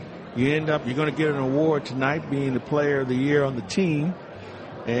good. You're going to get an award tonight, being the player of the year on the team.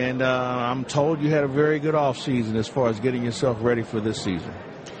 And I'm told you had a very good offseason as far as getting yourself ready for this season.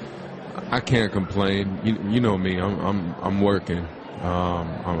 I can't complain. You know me. I'm working.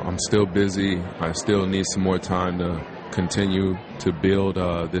 I'm still busy. I still need some more time to continue to build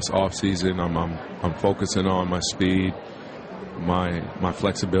this offseason. I'm focusing on my speed, my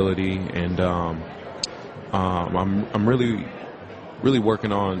flexibility, and I'm really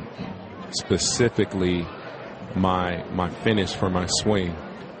working on specifically my finish for my swing.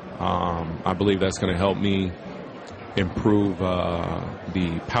 I believe that's going to help me improve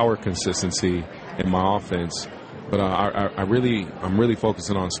the power consistency in my offense. But I'm really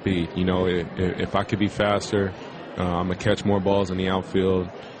focusing on speed. You know, if I could be faster, I'm gonna catch more balls in the outfield.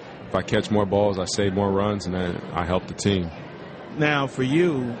 If I catch more balls, I save more runs, and I help the team. Now, for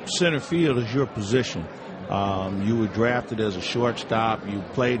you, center field is your position. You were drafted as a shortstop. You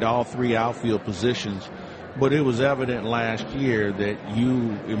played all three outfield positions, but it was evident last year that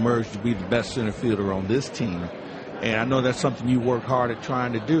you emerged to be the best center fielder on this team. And I know that's something you work hard at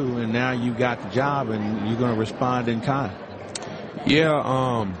trying to do, and now you got the job, and you're going to respond in kind. Yeah,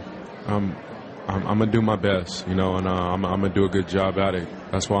 I'm gonna do my best, you know, and I'm gonna do a good job at it.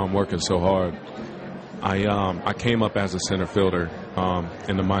 That's why I'm working so hard. I came up as a center fielder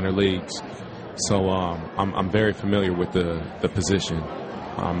in the minor leagues. So I'm very familiar with the position.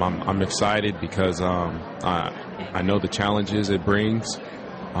 I'm excited because I know the challenges it brings,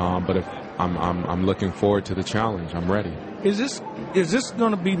 but if I'm looking forward to the challenge. I'm ready. Is this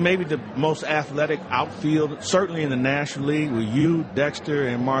going to be maybe the most athletic outfield, certainly in the National League, with you, Dexter,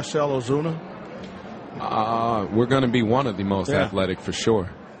 and Marcell Ozuna? We're going to be one of the most athletic for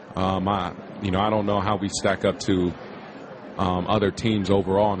sure. I don't know how we stack up to other teams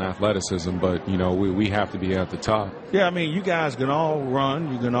overall in athleticism, but, you know, we have to be at the top. Yeah, I mean, you guys can all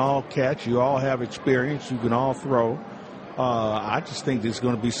run, you can all catch, you all have experience, you can all throw. I just think it's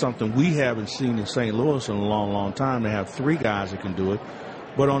going to be something we haven't seen in St. Louis in a long, long time, to have three guys that can do it.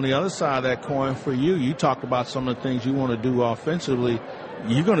 But on the other side of that coin, for you talk about some of the things you want to do offensively.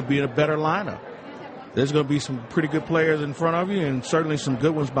 You're going to be in a better lineup. There's going to be some pretty good players in front of you and certainly some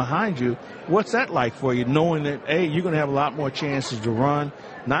good ones behind you. What's that like for you, knowing that, A, you're going to have a lot more chances to run,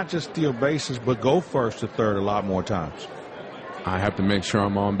 not just steal bases, but go first to third a lot more times? I have to make sure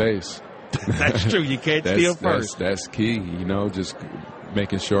I'm on base. That's true. You can't steal first. That's key, you know, just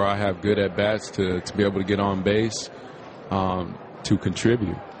making sure I have good at-bats to be able to get on base, to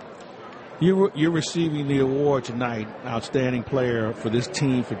contribute. You're receiving the award tonight, Outstanding Player for this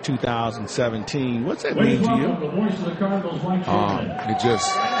team for 2017. What's that mean to you?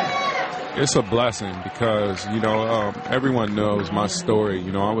 It's a blessing because, everyone knows my story.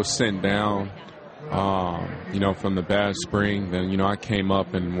 I was sent down, from the bad spring. Then, I came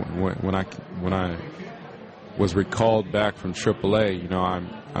up, and when I was recalled back from AAA,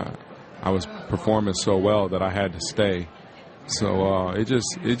 I was performing so well that I had to stay. So it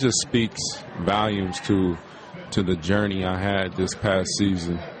just speaks volumes to the journey I had this past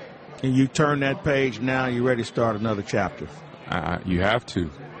season. And you turn that page now, you're ready to start another chapter. You have to.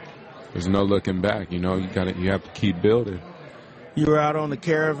 There's no looking back. You have to keep building. You were out on the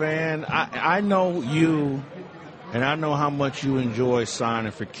Caravan. I know you, and I know how much you enjoy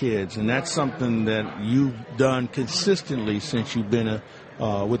signing for kids, and that's something that you've done consistently since you've been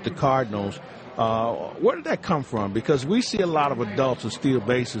with the Cardinals. Where did that come from? Because we see a lot of adults who steal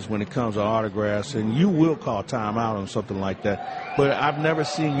bases when it comes to autographs, and you will call time out on something like that. But I've never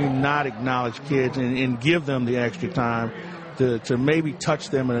seen you not acknowledge kids and give them the extra time to maybe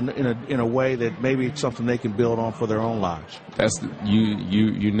touch them in a way that maybe it's something they can build on for their own lives.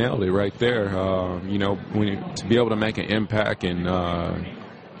 You nailed it right there. To be able to make an impact and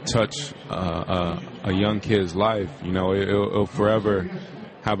touch a young kid's life, it'll forever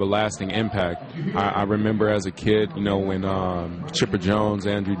have a lasting impact. I remember as a kid, when Chipper Jones,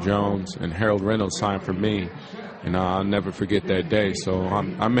 Andrew Jones, and Harold Reynolds signed for me, and I'll never forget that day. So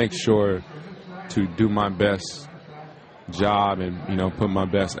I make sure to do my best job and put my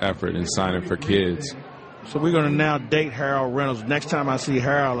best effort in signing for kids. So we're going to now date Harold Reynolds. Next time I see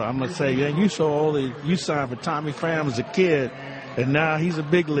Harold, I'm going to say, you so old that you signed for Tommy Pham as a kid, and now he's a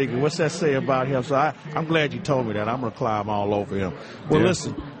big leaguer. What's that say about him? So I'm glad you told me that. I'm going to climb all over him. Well,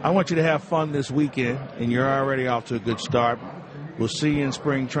 Listen, I want you to have fun this weekend, and you're already off to a good start. We'll see you in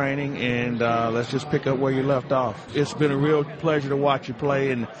spring training, and let's just pick up where you left off. It's been a real pleasure to watch you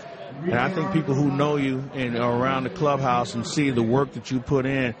play, and I think people who know you and are around the clubhouse and see the work that you put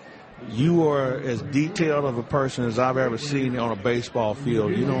in, you are as detailed of a person as I've ever seen on a baseball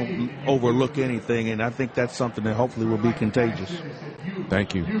field. You don't overlook anything, and I think that's something that hopefully will be contagious.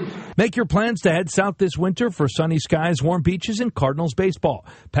 Thank you. Make your plans to head south this winter for sunny skies, warm beaches, and Cardinals baseball.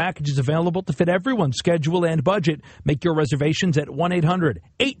 Packages available to fit everyone's schedule and budget. Make your reservations at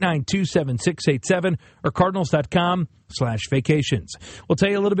 1-800-892-7687 or cardinals.com/vacations. We'll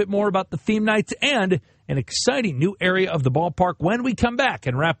tell you a little bit more about the theme nights and an exciting new area of the ballpark when we come back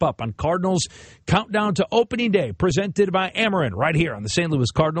and wrap up on Cardinals Countdown to Opening Day, presented by Ameren, right here on the St. Louis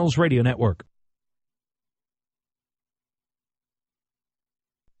Cardinals Radio Network.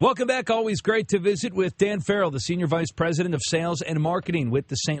 Welcome back. Always great to visit with Dan Farrell, the Senior Vice President of Sales and Marketing with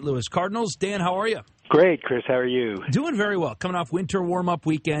the St. Louis Cardinals. Dan, how are you? Great, Chris. How are you? Doing very well. Coming off winter warm-up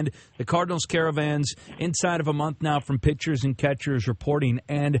weekend, the Cardinals Caravans inside of a month now from pitchers and catchers reporting.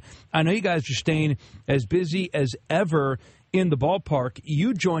 And I know you guys are staying as busy as ever in the ballpark.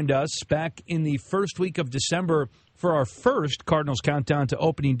 You joined us back in the first week of December for our first Cardinals Countdown to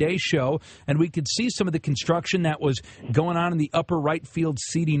Opening Day show, and we could see some of the construction that was going on in the upper right field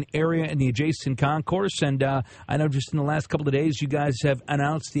seating area in the adjacent concourse. And I know just in the last couple of days, you guys have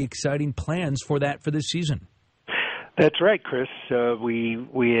announced the exciting plans for that for this season. That's right, Chris. We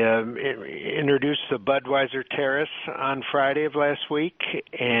introduced the Budweiser Terrace on Friday of last week,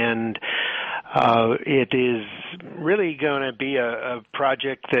 and it is really going to be a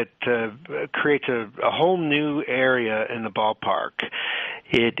project that creates a whole new area in the ballpark.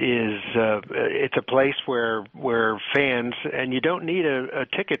 It's a place where fans, and you don't need a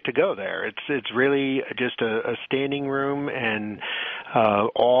ticket to go there. It's really just a standing room and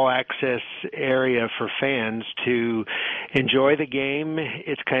all access area for fans to enjoy the game.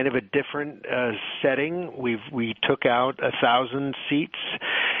 It's kind of a different setting. We took out 1,000 seats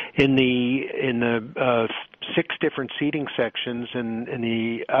in the 6 different seating sections in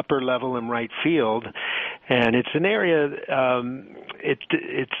the upper level and right field, and it's an area. It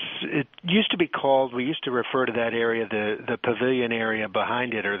used to be called. We used to refer to that area the pavilion area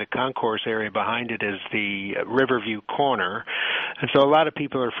behind it, or the concourse area behind it, as the Riverview Corner. And so a lot of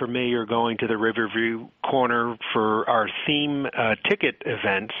people are familiar going to the Riverview Corner for our theme ticket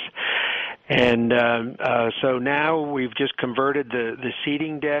events. And so now we've just converted the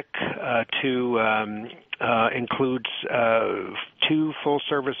seating deck to includes 2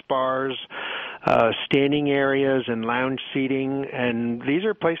 full-service bars, standing areas, and lounge seating. And these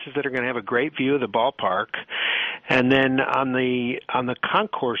are places that are going to have a great view of the ballpark. And then on the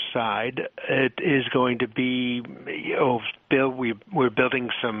concourse side, it is going to be we're building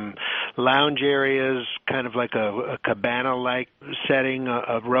some lounge areas, kind of like a cabana-like setting,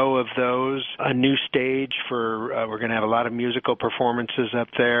 a row of those, a new stage for we're going to have a lot of musical performances up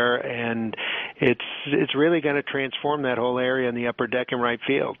there, and it's really going to transform that whole area in the upper deck and right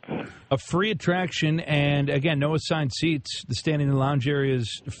field. A free attraction, and again, no assigned seats. The standing and lounge areas,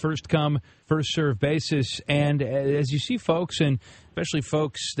 first come, first serve basis. And as you see folks, and especially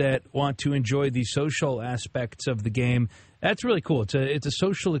folks that want to enjoy the social aspects of the game, that's really cool. It's a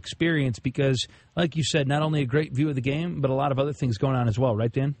social experience because, like you said, not only a great view of the game, but a lot of other things going on as well,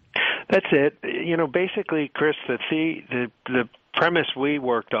 right, Dan? That's it. Basically, Chris, the premise we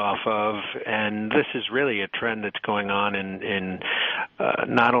worked off of, and this is really a trend that's going on in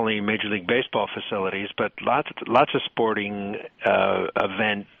not only Major League Baseball facilities, but lots of sporting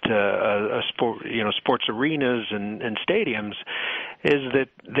sports arenas and stadiums, is that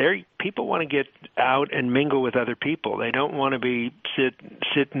people want to get out and mingle with other people. They don't want to be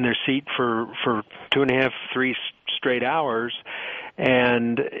sit in their seat for 2.5, 3 straight hours.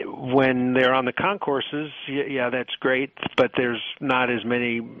 And when they're on the concourses, yeah, that's great, but there's not as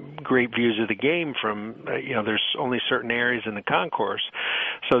many great views of the game from, there's only certain areas in the concourse.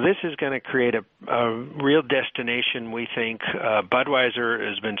 So this is going to create a real destination, we think. Budweiser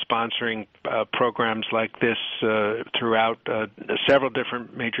has been sponsoring programs like this throughout several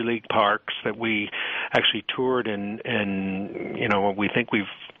different Major League parks that we actually toured, and we think we've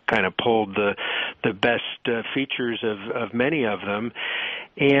kind of pulled the best features of many of them.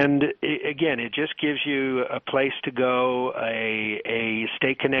 And again, it just gives you a place to go, a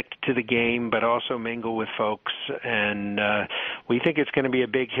stay connected to the game, but also mingle with folks. And we think it's going to be a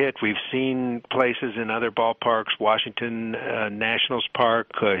big hit. We've seen places in other ballparks, Washington Nationals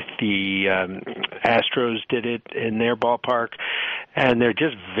Park, the Astros did it in their ballpark, and they're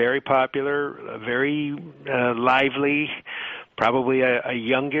just very popular, very lively. Probably a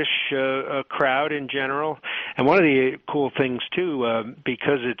youngish crowd in general. And one of the cool things, too,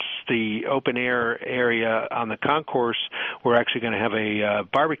 because it's the open air area on the concourse, we're actually going to have a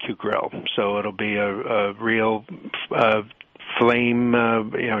barbecue grill. So it'll be a real flame,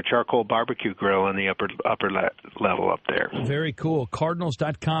 charcoal barbecue grill in the upper level up there. Very cool.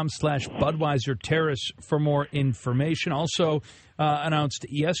 Cardinals.com/Budweiser Terrace for more information. Also announced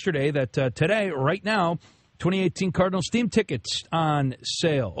yesterday that today, right now, 2018 Cardinals theme tickets on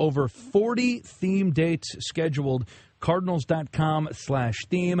sale. Over 40 theme dates scheduled.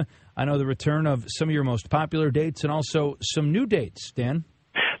 Cardinals.com/theme. I know the return of some of your most popular dates and also some new dates, Dan.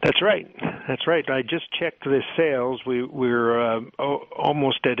 That's right. I just checked the sales. We're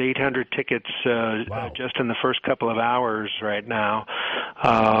almost at 800 tickets just in the first couple of hours right now.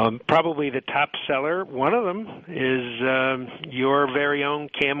 Probably the top seller, one of them, is your very own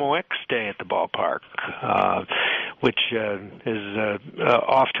Camo X Day at the ballpark, which is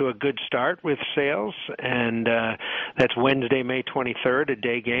off to a good start with sales. And that's Wednesday, May 23rd, a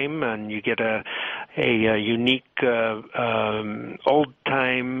day game, and you get a unique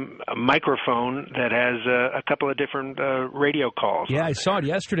old-time microphone that has a couple of different radio calls. Yeah, I saw it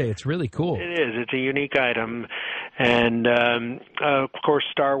yesterday. It's really cool. It is. It's a unique item. And, of course,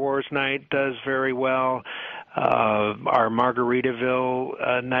 Star Wars night does very well. Our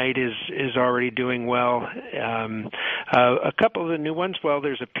Margaritaville night is already doing well. A couple of the new ones,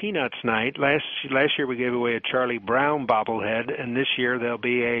 there's a Peanuts night. Last year we gave away a Charlie Brown bobblehead, and this year there'll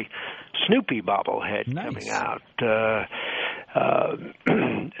be a Snoopy bobblehead coming out.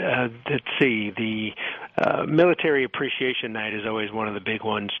 Let's see, the Military Appreciation Night is always one of the big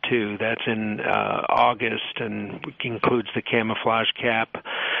ones, too. That's in August and includes the camouflage cap.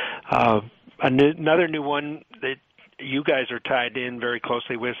 Another new one that you guys are tied in very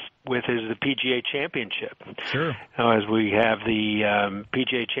closely with is the PGA Championship. Sure. As we have the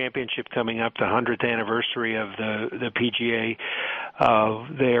PGA Championship coming up, the 100th anniversary of the PGA,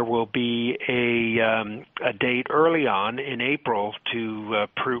 there will be a date early on in April to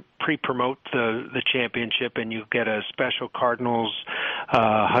pre-promote the championship, and you get a special Cardinals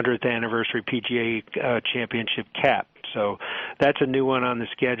 100th anniversary PGA Championship cap. So that's a new one on the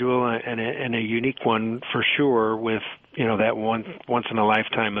schedule and a unique one for sure with, that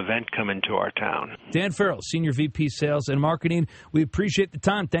once-in-a-lifetime event coming to our town. Dan Farrell, Senior VP Sales and Marketing. We appreciate the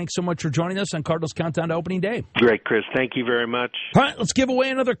time. Thanks so much for joining us on Cardinals Countdown to Opening Day. Great, Chris. Thank you very much. All right, let's give away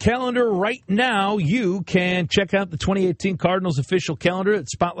another calendar right now. You can check out the 2018 Cardinals official calendar. It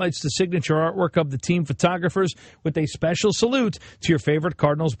spotlights the signature artwork of the team photographers with a special salute to your favorite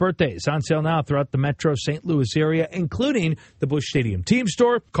Cardinals birthdays. On sale now throughout the metro St. Louis area, including the Busch Stadium Team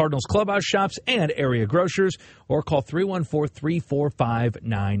Store, Cardinals Clubhouse shops, and area grocers, or call 3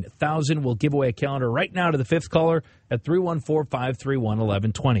 314-345-9000. We'll give away a calendar right now to the fifth caller at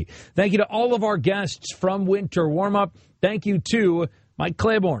 314-531-1120. Thank you to all of our guests from Winter Warm-Up. Thank you to Mike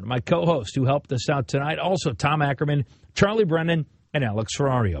Claiborne, my co-host, who helped us out tonight. Also, Tom Ackerman, Charlie Brennan, and Alex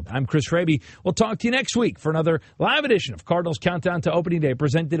Ferrario. I'm Chris Raby. We'll talk to you next week for another live edition of Cardinals Countdown to Opening Day,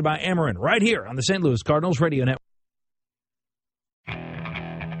 presented by Ameren, right here on the St. Louis Cardinals Radio Network.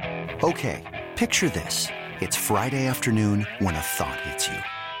 Okay, picture this. It's Friday afternoon when a thought hits you.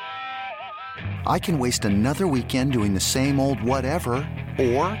 I can waste another weekend doing the same old whatever,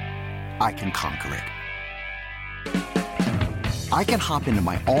 or I can conquer it. I can hop into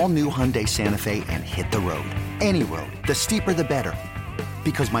my all-new Hyundai Santa Fe and hit the road. Any road. The steeper, the better.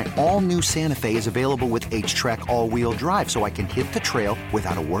 Because my all-new Santa Fe is available with H-Track all-wheel drive, so I can hit the trail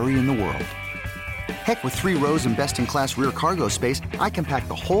without a worry in the world. Heck, with 3 rows and best-in-class rear cargo space, I can pack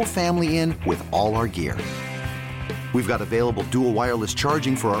the whole family in with all our gear. We've got available dual wireless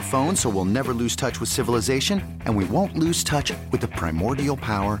charging for our phones, so we'll never lose touch with civilization, and we won't lose touch with the primordial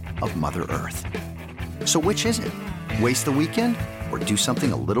power of Mother Earth. So which is it? Waste the weekend or do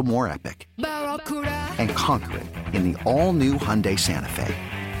something a little more epic? And conquer it in the all-new Hyundai Santa Fe.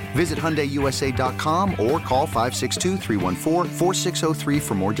 Visit HyundaiUSA.com or call 562-314-4603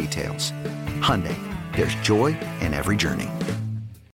 for more details. Hyundai, there's joy in every journey.